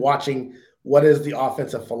actually watching what is the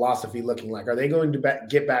offensive philosophy looking like. Are they going to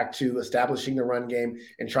get back to establishing the run game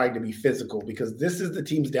and trying to be physical? Because this is the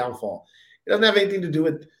team's downfall. It doesn't have anything to do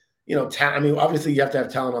with I mean, obviously you have to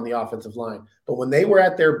have talent on the offensive line, but when they were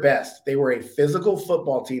at their best, they were a physical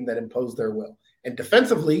football team that imposed their will. And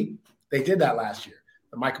defensively, they did that last year.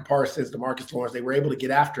 The Micah Parsons, the Marcus Lawrence, they were able to get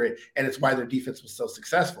after it, and it's why their defense was so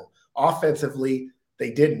successful. Offensively,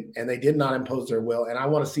 they didn't, and they did not impose their will. And I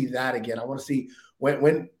want to see that again. I want to see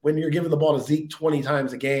when you're giving the ball to Zeke 20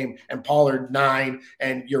 times a game and Pollard 9,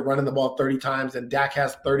 and you're running the ball 30 times, and Dak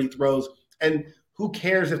has 30 throws, and who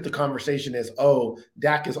cares if the conversation is, oh,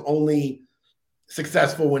 Dak is only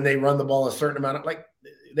successful when they run the ball a certain amount of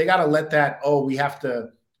they got to let that, we have to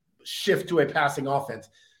shift to a passing offense.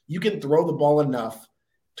 You can throw the ball enough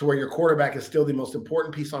to where your quarterback is still the most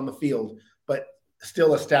important piece on the field, but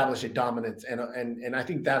still establish a dominance. And I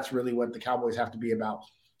think that's really what the Cowboys have to be about.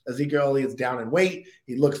 Ezekiel Elliott's down in weight.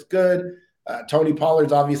 He looks good. Tony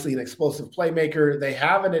Pollard's obviously an explosive playmaker. They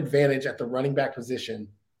have an advantage at the running back position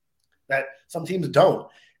that some teams don't,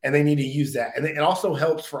 and they need to use that. And it also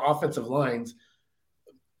helps for offensive lines.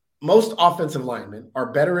 Most offensive linemen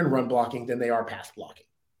are better in run blocking than they are pass blocking.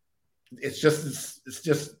 It's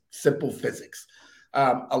just simple physics.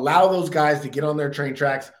 Allow those guys to get on their train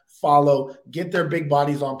tracks, follow, get their big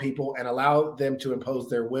bodies on people, and allow them to impose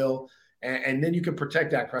their will. And then you can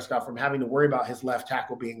protect Dak Prescott from having to worry about his left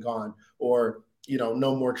tackle being gone, or,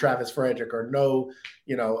 no more Travis Frederick, or no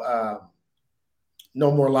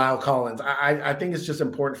more Lyle Collins. I think it's just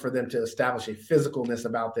important for them to establish a physicalness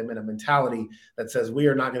about them and a mentality that says we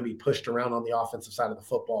are not going to be pushed around on the offensive side of the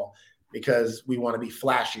football because we want to be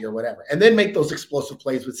flashy or whatever. And then make those explosive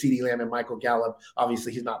plays with CeeDee Lamb and Michael Gallup.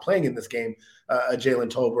 Obviously, he's not playing in this game,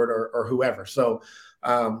 Jalen Tolbert or whoever. So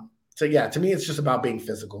yeah, to me, it's just about being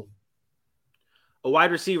physical. A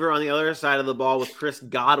wide receiver on the other side of the ball with Chris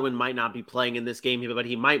Godwin might not be playing in this game, but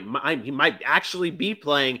he might actually be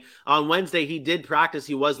playing on Wednesday. He did practice.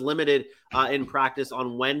 He was limited in practice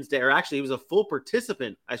on Wednesday, or actually he was a full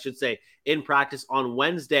participant, I should say, in practice on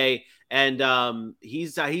Wednesday. And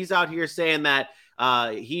he's out here saying that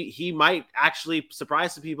he might actually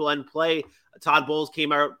surprise some people and play. Todd Bowles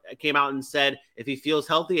came out and said if he feels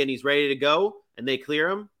healthy and he's ready to go and they clear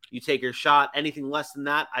him, you take your shot. Anything less than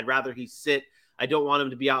that, I'd rather he sit. I don't want him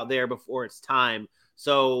to be out there before it's time.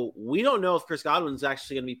 So we don't know if Chris Godwin's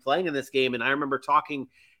actually going to be playing in this game. And I remember talking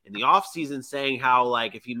in the offseason saying how,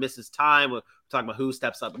 like, if he misses time, we're talking about who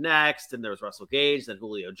steps up next. And there was Russell Gage, then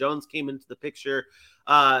Julio Jones came into the picture.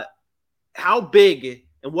 How big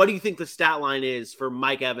and what do you think the stat line is for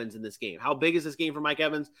Mike Evans in this game? How big is this game for Mike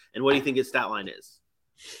Evans? And what do you think his stat line is?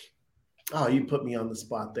 Oh, you put me on the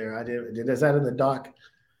spot there. Is that in the doc?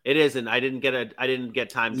 It isn't. I didn't get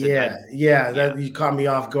time to. That you caught me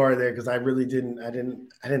off guard there because I really didn't. I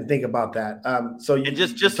didn't think about that.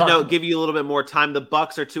 Just to note, give you a little bit more time. The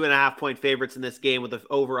Bucs are 2.5-point favorites in this game with an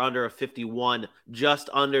over/under of 51, just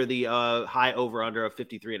under the high over/under of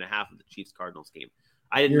 53.5 of the Chiefs Cardinals game.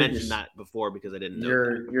 I didn't mention that before because I didn't know.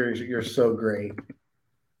 You're so great.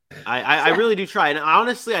 I really do try. And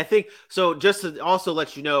honestly, I think so. Just to also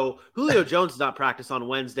let you know, Julio Jones did not practice on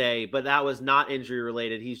Wednesday, but that was not injury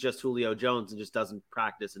related. He's just Julio Jones and just doesn't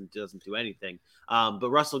practice and doesn't do anything. But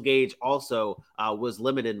Russell Gage also was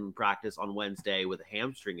limited in practice on Wednesday with a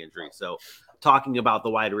hamstring injury. So talking about the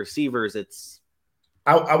wide receivers,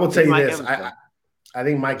 I will tell you this. I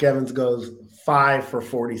think Mike Evans goes 5 for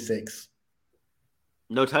 46.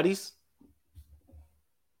 No tutties?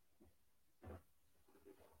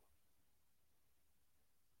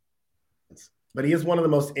 But he is one of the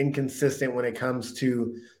most inconsistent when it comes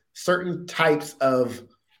to certain types of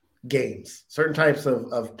games, certain types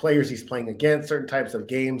of players he's playing against, certain types of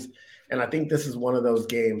games. And I think this is one of those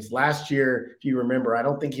games. Last year, if you remember, I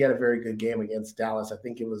don't think he had a very good game against Dallas. I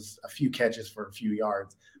think it was a few catches for a few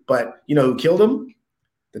yards. But you know who killed him?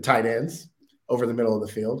 The tight ends over the middle of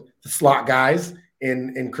the field, the slot guys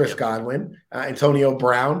in Chris Godwin, Antonio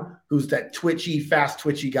Brown, who's that fast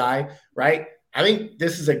twitchy guy, right? I think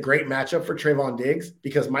this is a great matchup for Trayvon Diggs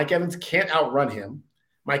because Mike Evans can't outrun him.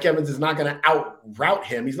 Mike Evans is not going to out-route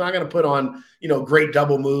him. He's not going to put on, great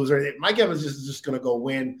double moves. Mike Evans is just going to go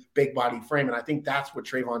win big body frame. And I think that's what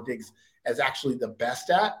Trayvon Diggs is actually the best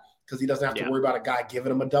at because he doesn't have to worry about a guy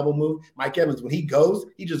giving him a double move. Mike Evans, when he goes,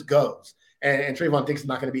 he just goes. And Trayvon Diggs is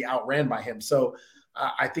not going to be outran by him. So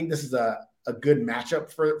I think this is a good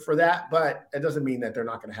matchup for that. But it doesn't mean that they're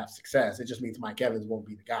not going to have success. It just means Mike Evans won't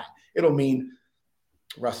be the guy. It'll mean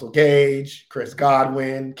Russell Gage, Chris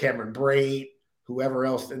Godwin, Cameron Brate, whoever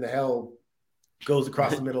else in the hell goes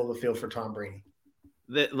across the middle of the field for Tom Brady.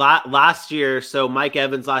 Last year, so Mike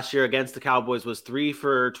Evans last year against the Cowboys was 3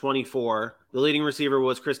 for 24. The leading receiver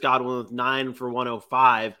was Chris Godwin with 9 for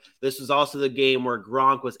 105. This was also the game where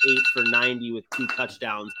Gronk was 8 for 90 with 2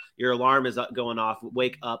 touchdowns. Your alarm is going off.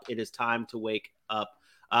 Wake up. It is time to wake up.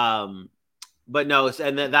 But no,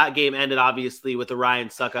 and then that game ended obviously with the Ryan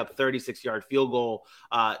Suckup 36-yard field goal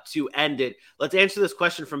to end it. Let's answer this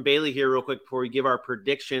question from Bailey here real quick before we give our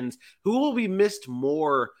predictions. Who will be missed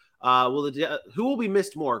more? Who will be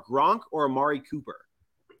missed more, Gronk or Amari Cooper?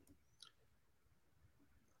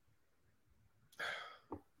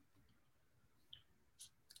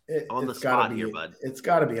 On the spot here, bud. It's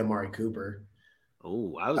got to be Amari Cooper.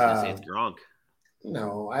 Oh, I was going to say it's Gronk.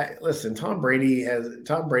 No, listen. Tom Brady is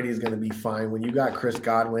going to be fine when you got Chris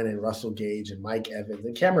Godwin and Russell Gage and Mike Evans,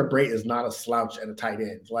 and Cameron Brate is not a slouch at a tight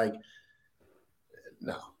end. Like,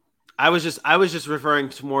 no. I was just referring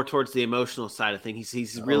to more towards the emotional side of things.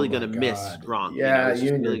 He's really going to miss Gronk. Yeah,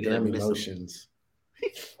 you and your damn emotions.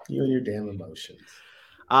 You and your damn emotions.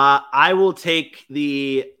 I will take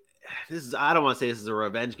I don't want to say this is a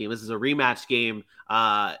revenge game. This is a rematch game.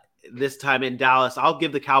 This time in Dallas, I'll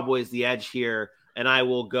give the Cowboys the edge here. And I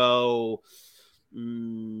will go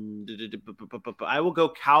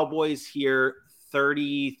Cowboys here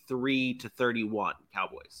 33-31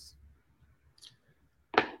 Cowboys.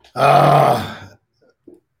 I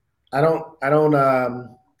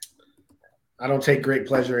don't take great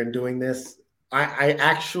pleasure in doing this. I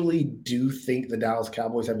actually do think the Dallas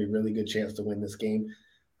Cowboys have a really good chance to win this game.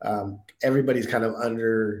 Everybody's kind of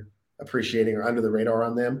underappreciating or under the radar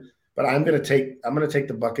on them, but I'm going to take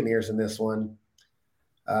the Buccaneers in this one.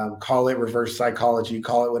 Call it reverse psychology,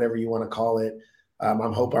 call it whatever you want to call it. I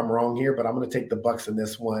hope I'm wrong here, but I'm going to take the Bucs in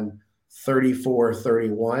this one,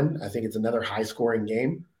 34-31. I think it's another high-scoring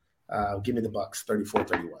game. Give me the Bucs,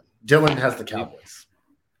 34-31. Dylan has the Cowboys.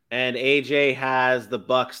 And AJ has the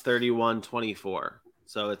Bucs 31-24.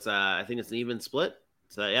 So it's I think it's an even split.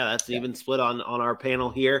 So yeah, that's an even split on our panel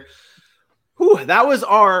here. Whew, that was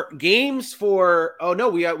our games for. Oh no,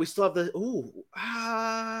 we still have the.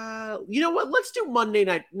 You know what? Let's do Monday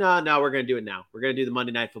night. No, we're gonna do it now. We're gonna do the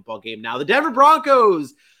Monday Night Football game now. The Denver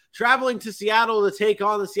Broncos traveling to Seattle to take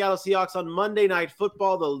on the Seattle Seahawks on Monday Night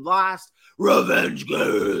Football, the last revenge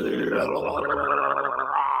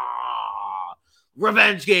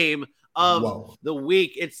game of the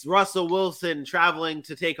week. It's Russell Wilson traveling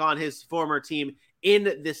to take on his former team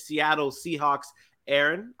in the Seattle Seahawks.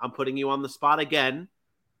 Aaron, I'm putting you on the spot again.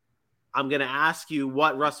 I'm going to ask you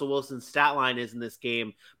what Russell Wilson's stat line is in this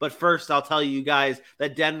game. But first, I'll tell you guys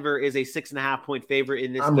that Denver is a 6.5-point favorite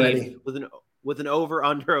in this game ready. with an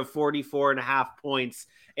over-under of 44.5 points.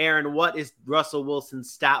 Aaron, what is Russell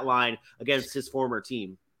Wilson's stat line against his former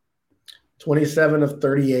team? 27 of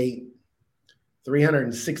 38,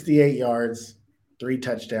 368 yards, 3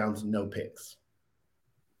 touchdowns, no picks.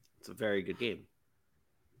 It's a very good game.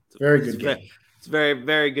 It's a very good game. It's a very,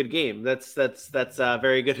 very good game. That's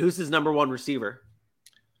very good. Who's his number one receiver?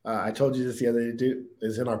 I told you this the other day,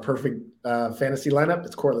 is in our perfect fantasy lineup.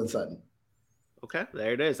 It's Courtland Sutton. Okay,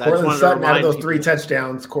 there it is. Courtland Sutton, out of those 3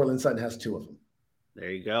 touchdowns, Courtland Sutton has 2 of them. There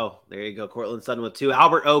you go. Courtland Sutton with 2.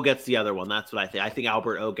 Albert O gets the other one. That's what I think. I think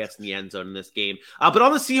Albert O gets in the end zone in this game. But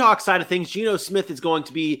on the Seahawks side of things, Geno Smith is going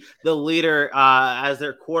to be the leader as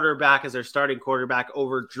their starting quarterback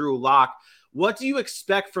over Drew Lock. What do you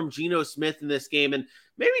expect from Geno Smith in this game? And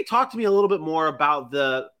maybe talk to me a little bit more about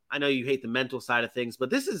I know you hate the mental side of things, but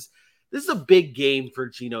this is a big game for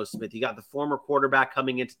Geno Smith. You got the former quarterback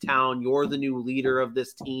coming into town. You're the new leader of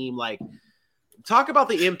this team. Like, talk about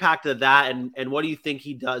the impact of that and what do you think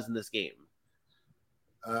he does in this game?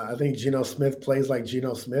 I think Geno Smith plays like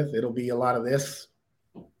Geno Smith. It'll be a lot of this.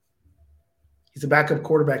 He's a backup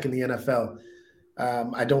quarterback in the NFL.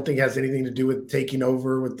 I don't think it has anything to do with taking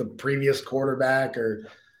over with the previous quarterback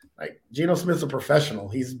Geno Smith's a professional.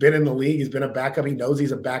 He's been in the league. He's been a backup. He knows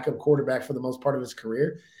he's a backup quarterback for the most part of his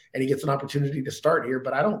career, and he gets an opportunity to start here.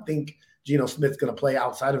 But I don't think Geno Smith's going to play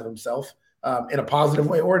outside of himself in a positive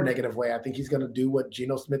way or a negative way. I think he's going to do what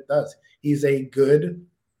Geno Smith does. He's a good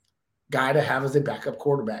guy to have as a backup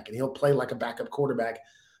quarterback, and he'll play like a backup quarterback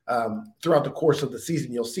throughout the course of the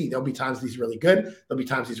season. You'll see there'll be times he's really good. There'll be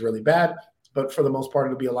times he's really bad. But for the most part,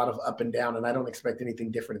 it'll be a lot of up and down, and I don't expect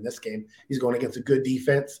anything different in this game. He's going against a good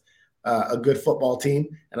defense, a good football team,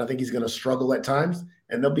 and I think he's going to struggle at times.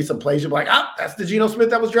 And there'll be some plays you'll be like, that's the Geno Smith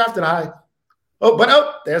that was drafted high.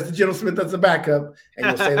 There's the Geno Smith that's a backup. And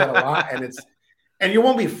you'll say that a lot, and you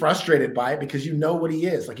won't be frustrated by it because you know what he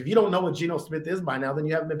is. Like, if you don't know what Geno Smith is by now, then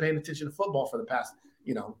you haven't been paying attention to football for the past,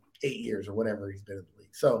 8 years or whatever he's been in the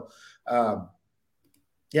league. So,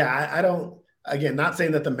 I don't – again, not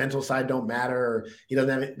saying that the mental side don't matter or he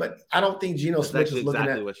doesn't have it, but I don't think Geno Smith is looking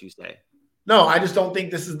exactly what you say. No, I just don't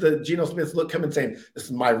think this is the Geno Smith look coming saying, this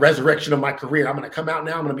is my resurrection of my career. I'm going to come out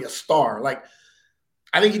now. I'm going to be a star. Like,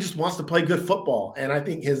 I think he just wants to play good football. And I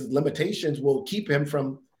think his limitations will keep him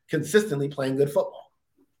from consistently playing good football.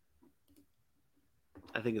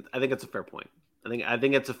 I think it's a fair point. I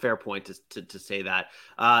think it's a fair point to say that.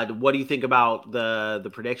 What do you think about the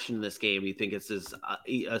prediction in this game? Do you think it's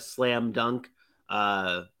a slam dunk,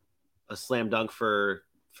 for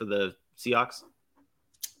the Seahawks?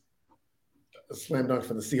 A slam dunk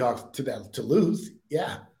for the Seahawks to lose,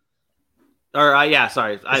 yeah. Or yeah,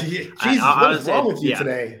 sorry. Jesus, what's wrong with you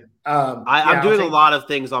today? I'm doing a lot of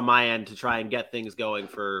things on my end to try and get things going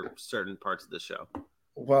for certain parts of the show.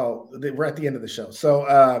 Well, we're at the end of the show. So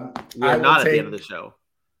we're not at the end of the show.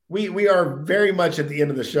 We are very much at the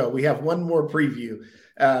end of the show. We have one more preview,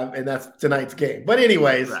 and that's tonight's game. But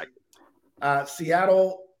anyways,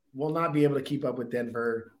 Seattle will not be able to keep up with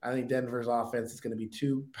Denver. I think Denver's offense is going to be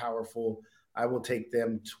too powerful. I will take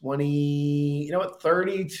them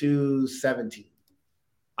 30-17.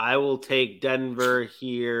 I will take Denver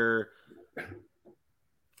here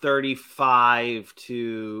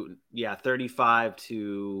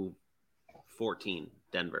 35-14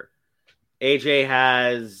 Denver. AJ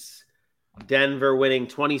has Denver winning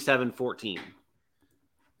 27-14.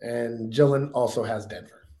 And Jillian also has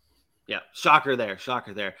Denver. Yeah, shocker there.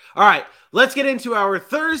 All right, let's get into our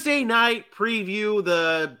Thursday night preview.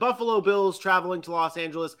 The Buffalo Bills traveling to Los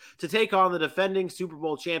Angeles to take on the defending Super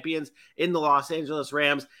Bowl champions in the Los Angeles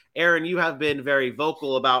Rams. Aaron, you have been very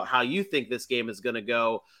vocal about how you think this game is going to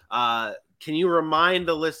go. Can you remind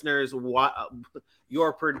the listeners what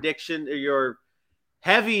your prediction or your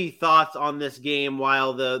heavy thoughts on this game,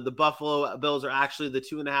 while the Buffalo Bills are actually the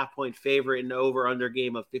 2.5-point favorite in the over-under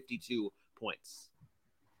game of 52 points?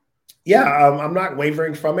 Yeah, I'm not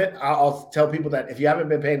wavering from it. I'll tell people that if you haven't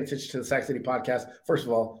been paying attention to the Sack City podcast, first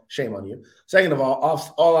of all, shame on you. Second of all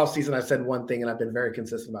off season, I said one thing, and I've been very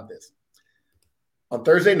consistent about this. On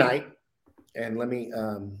Thursday night, and let me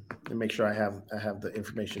make sure I have the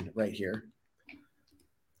information right here.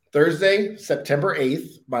 Thursday, September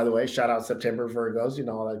 8th, by the way, shout out September Virgos, you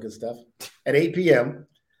know, all that good stuff. At 8 p.m.,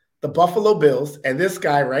 the Buffalo Bills, and this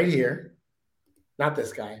guy right here, not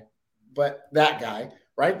this guy, but that guy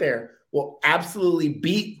right there, will absolutely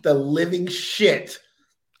beat the living shit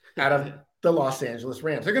out of the Los Angeles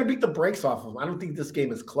Rams. They're going to beat the brakes off of them. I don't think this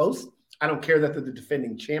game is close. I don't care that they're the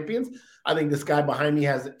defending champions. I think this guy behind me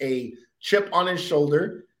has a chip on his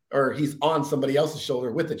shoulder, or he's on somebody else's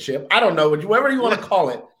shoulder with a chip. I don't know, whatever you want to call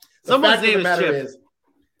it. Someone's name is Chip.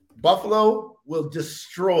 Buffalo will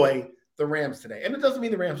destroy the Rams today. And it doesn't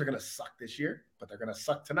mean the Rams are going to suck this year, but they're going to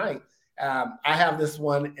suck tonight. I have this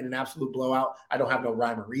one in an absolute blowout. I don't have no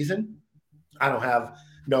rhyme or reason. I don't have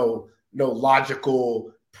no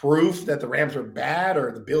logical proof that the Rams are bad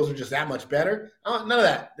or the Bills are just that much better. None of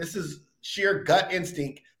that. This is sheer gut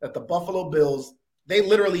instinct that the Buffalo Bills, they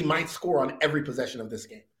literally might score on every possession of this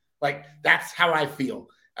game. Like, that's how I feel.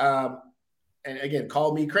 And again,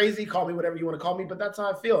 call me crazy, call me whatever you want to call me, but that's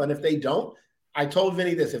how I feel. And if they don't, I told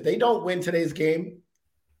Vinny this, if they don't win today's game,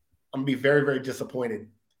 I'm going to be very, very disappointed.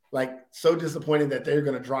 Like, so disappointed that they're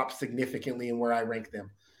going to drop significantly in where I rank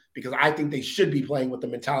them, because I think they should be playing with the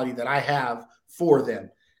mentality that I have for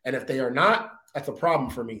them. And if they are not, that's a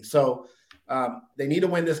problem for me. So they need to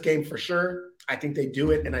win this game for sure. I think they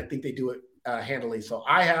do it, and I think they do it handily. So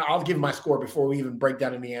I'll give my score before we even break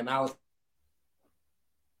down any analysis.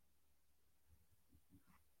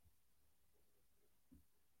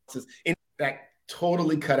 That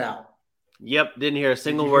totally cut out. Yep, didn't hear a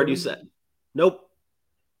single word you said. Nope.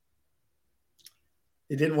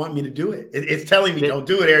 It didn't want me to do it. It's telling me, don't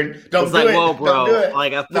do it, Aaron. Don't do it. Whoa, bro. Don't do it.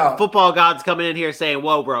 Like football god's coming in here saying,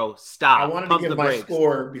 whoa, bro, stop. I wanted to give my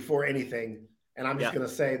score before anything, and I'm just going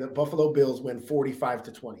to say the Buffalo Bills win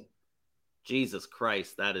 45-20. Jesus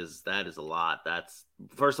Christ, that is a lot. That's,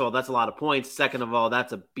 first of all, that's a lot of points. Second of all,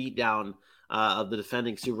 that's a beatdown of the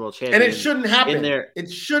defending Super Bowl champion. And it shouldn't happen.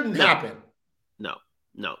 It shouldn't happen.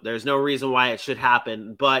 No, there's no reason why it should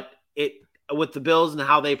happen. But with the Bills and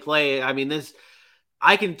how they play, I mean,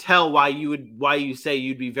 I can tell why you say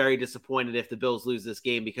you'd be very disappointed if the Bills lose this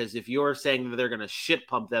game, because if you're saying that they're going to shit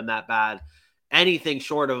pump them that bad, anything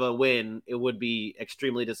short of a win, it would be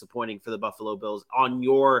extremely disappointing for the Buffalo Bills on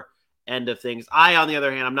your end of things. On the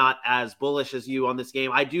other hand, I'm not as bullish as you on this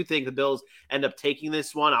game. I do think the Bills end up taking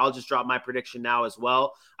this one. I'll just drop my prediction now as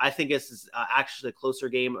well. I think this is actually a closer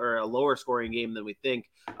game, or a lower scoring game than we think.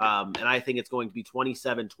 And I think it's going to be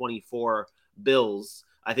 27-24 Bills.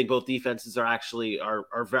 I think both defenses are actually I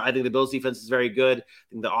think the Bills defense is very good. I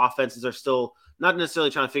think the offenses are still not necessarily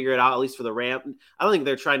trying to figure it out, at least for the Rams. I don't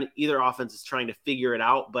think either offense is trying to figure it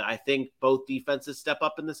out, but I think both defenses step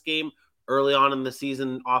up in this game. Early on in the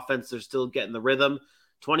season, offense are still getting the rhythm.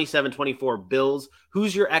 27-24 Bills.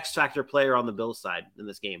 Who's your X factor player on the Bills side in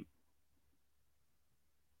this game?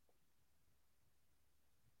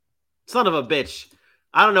 Son of a bitch.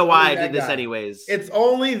 I don't know why I did this anyways. It's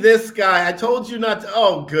only this guy. I told you not to.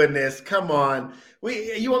 Oh, goodness. Come on.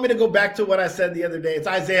 You want me to go back to what I said the other day? It's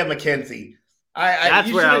Isaiah McKenzie.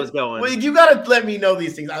 That's where I was going. Well, you got to let me know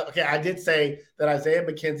these things. Okay, I did say that Isaiah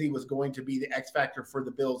McKenzie was going to be the X factor for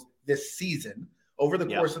the Bills this season. Over the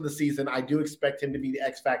course of the season, I do expect him to be the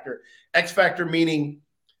X factor. X factor meaning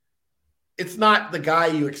it's not the guy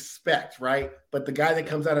you expect, right? But the guy that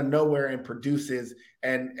comes out of nowhere and produces,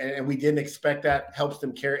 and we didn't expect that, helps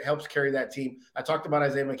carry that team. I talked about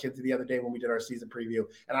Isaiah McKenzie the other day when we did our season preview,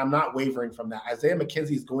 and I'm not wavering from that. Isaiah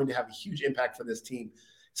McKenzie is going to have a huge impact for this team.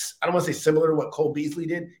 I don't want to say similar to what Cole Beasley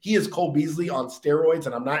did. He is Cole Beasley on steroids,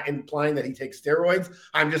 and I'm not implying that he takes steroids.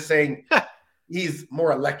 I'm just saying he's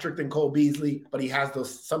more electric than Cole Beasley, but he has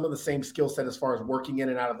some of the same skill set as far as working in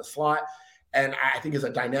and out of the slot. And I think is a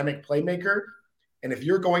dynamic playmaker. And if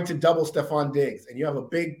you're going to double Stephon Diggs and you have a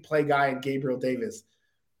big play guy in Gabriel Davis,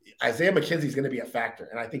 Isaiah McKenzie is going to be a factor.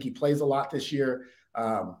 And I think he plays a lot this year.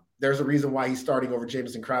 There's a reason why he's starting over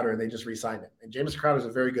Jamison Crowder, and they just re-signed him. And Jamison Crowder is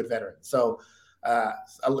a very good veteran. So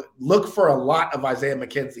look for a lot of Isaiah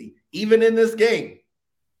McKenzie. Even in this game,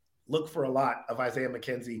 look for a lot of Isaiah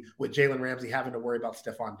McKenzie with Jalen Ramsey having to worry about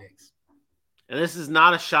Stephon Diggs. And this is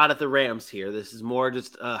not a shot at the Rams here. This is more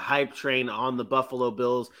just a hype train on the Buffalo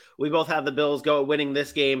Bills. We both have the Bills winning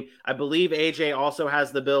this game. I believe AJ also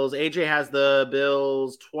has the Bills. AJ has the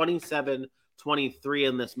Bills 27-23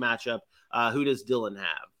 in this matchup. Who does Dylan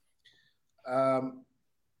have?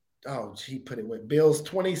 He put it with Bills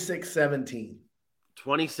 26-17.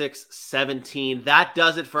 26-17. That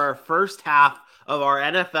does it for our first half of our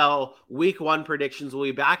NFL Week 1 predictions. We'll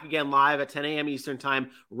be back again live at 10 a.m. Eastern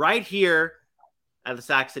Time right here at the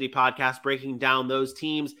Sac City Podcast, breaking down those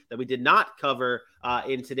teams that we did not cover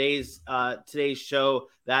in today's show.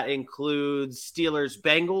 That includes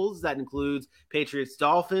Steelers-Bengals. That includes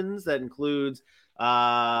Patriots-Dolphins. That includes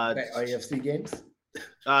AFC games.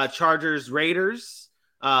 Chargers-Raiders.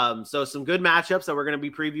 So some good matchups that we're going to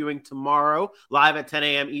be previewing tomorrow live at 10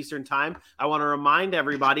 a.m. Eastern Time. I want to remind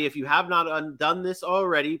everybody, if you have not done this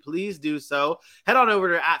already, please do so. Head on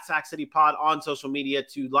over to @SacCityPod on social media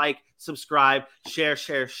to like, subscribe, share.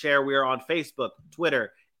 We are on Facebook,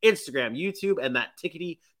 Twitter, Instagram, YouTube, and that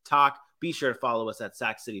Tickety Talk. Be sure to follow us at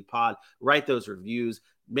Sac City Pod. Write those reviews.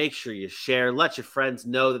 Make sure you share. Let your friends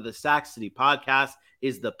know that the Sac City Podcast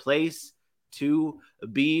is the place to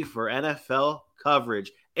be for NFL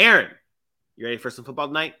coverage. Aaron, you ready for some football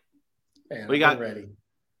tonight? Man, what you got? Ready.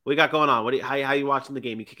 What you got going on? How you watching the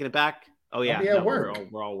game? You kicking it back? Oh yeah, I'll be at work.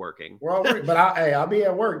 We're all working. We're all working, but I'll be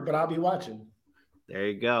at work, but I'll be watching. There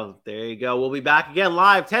you go. We'll be back again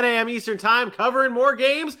live 10 a.m. Eastern Time, covering more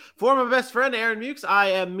games. For my best friend Aaron Mukes,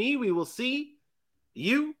 I am me. We will see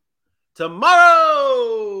you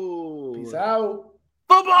tomorrow. Peace out.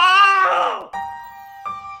 Football.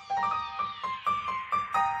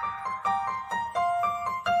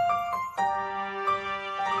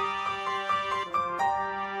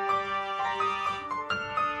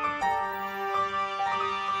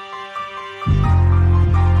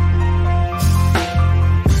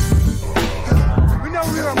 We know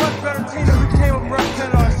we are a much better team than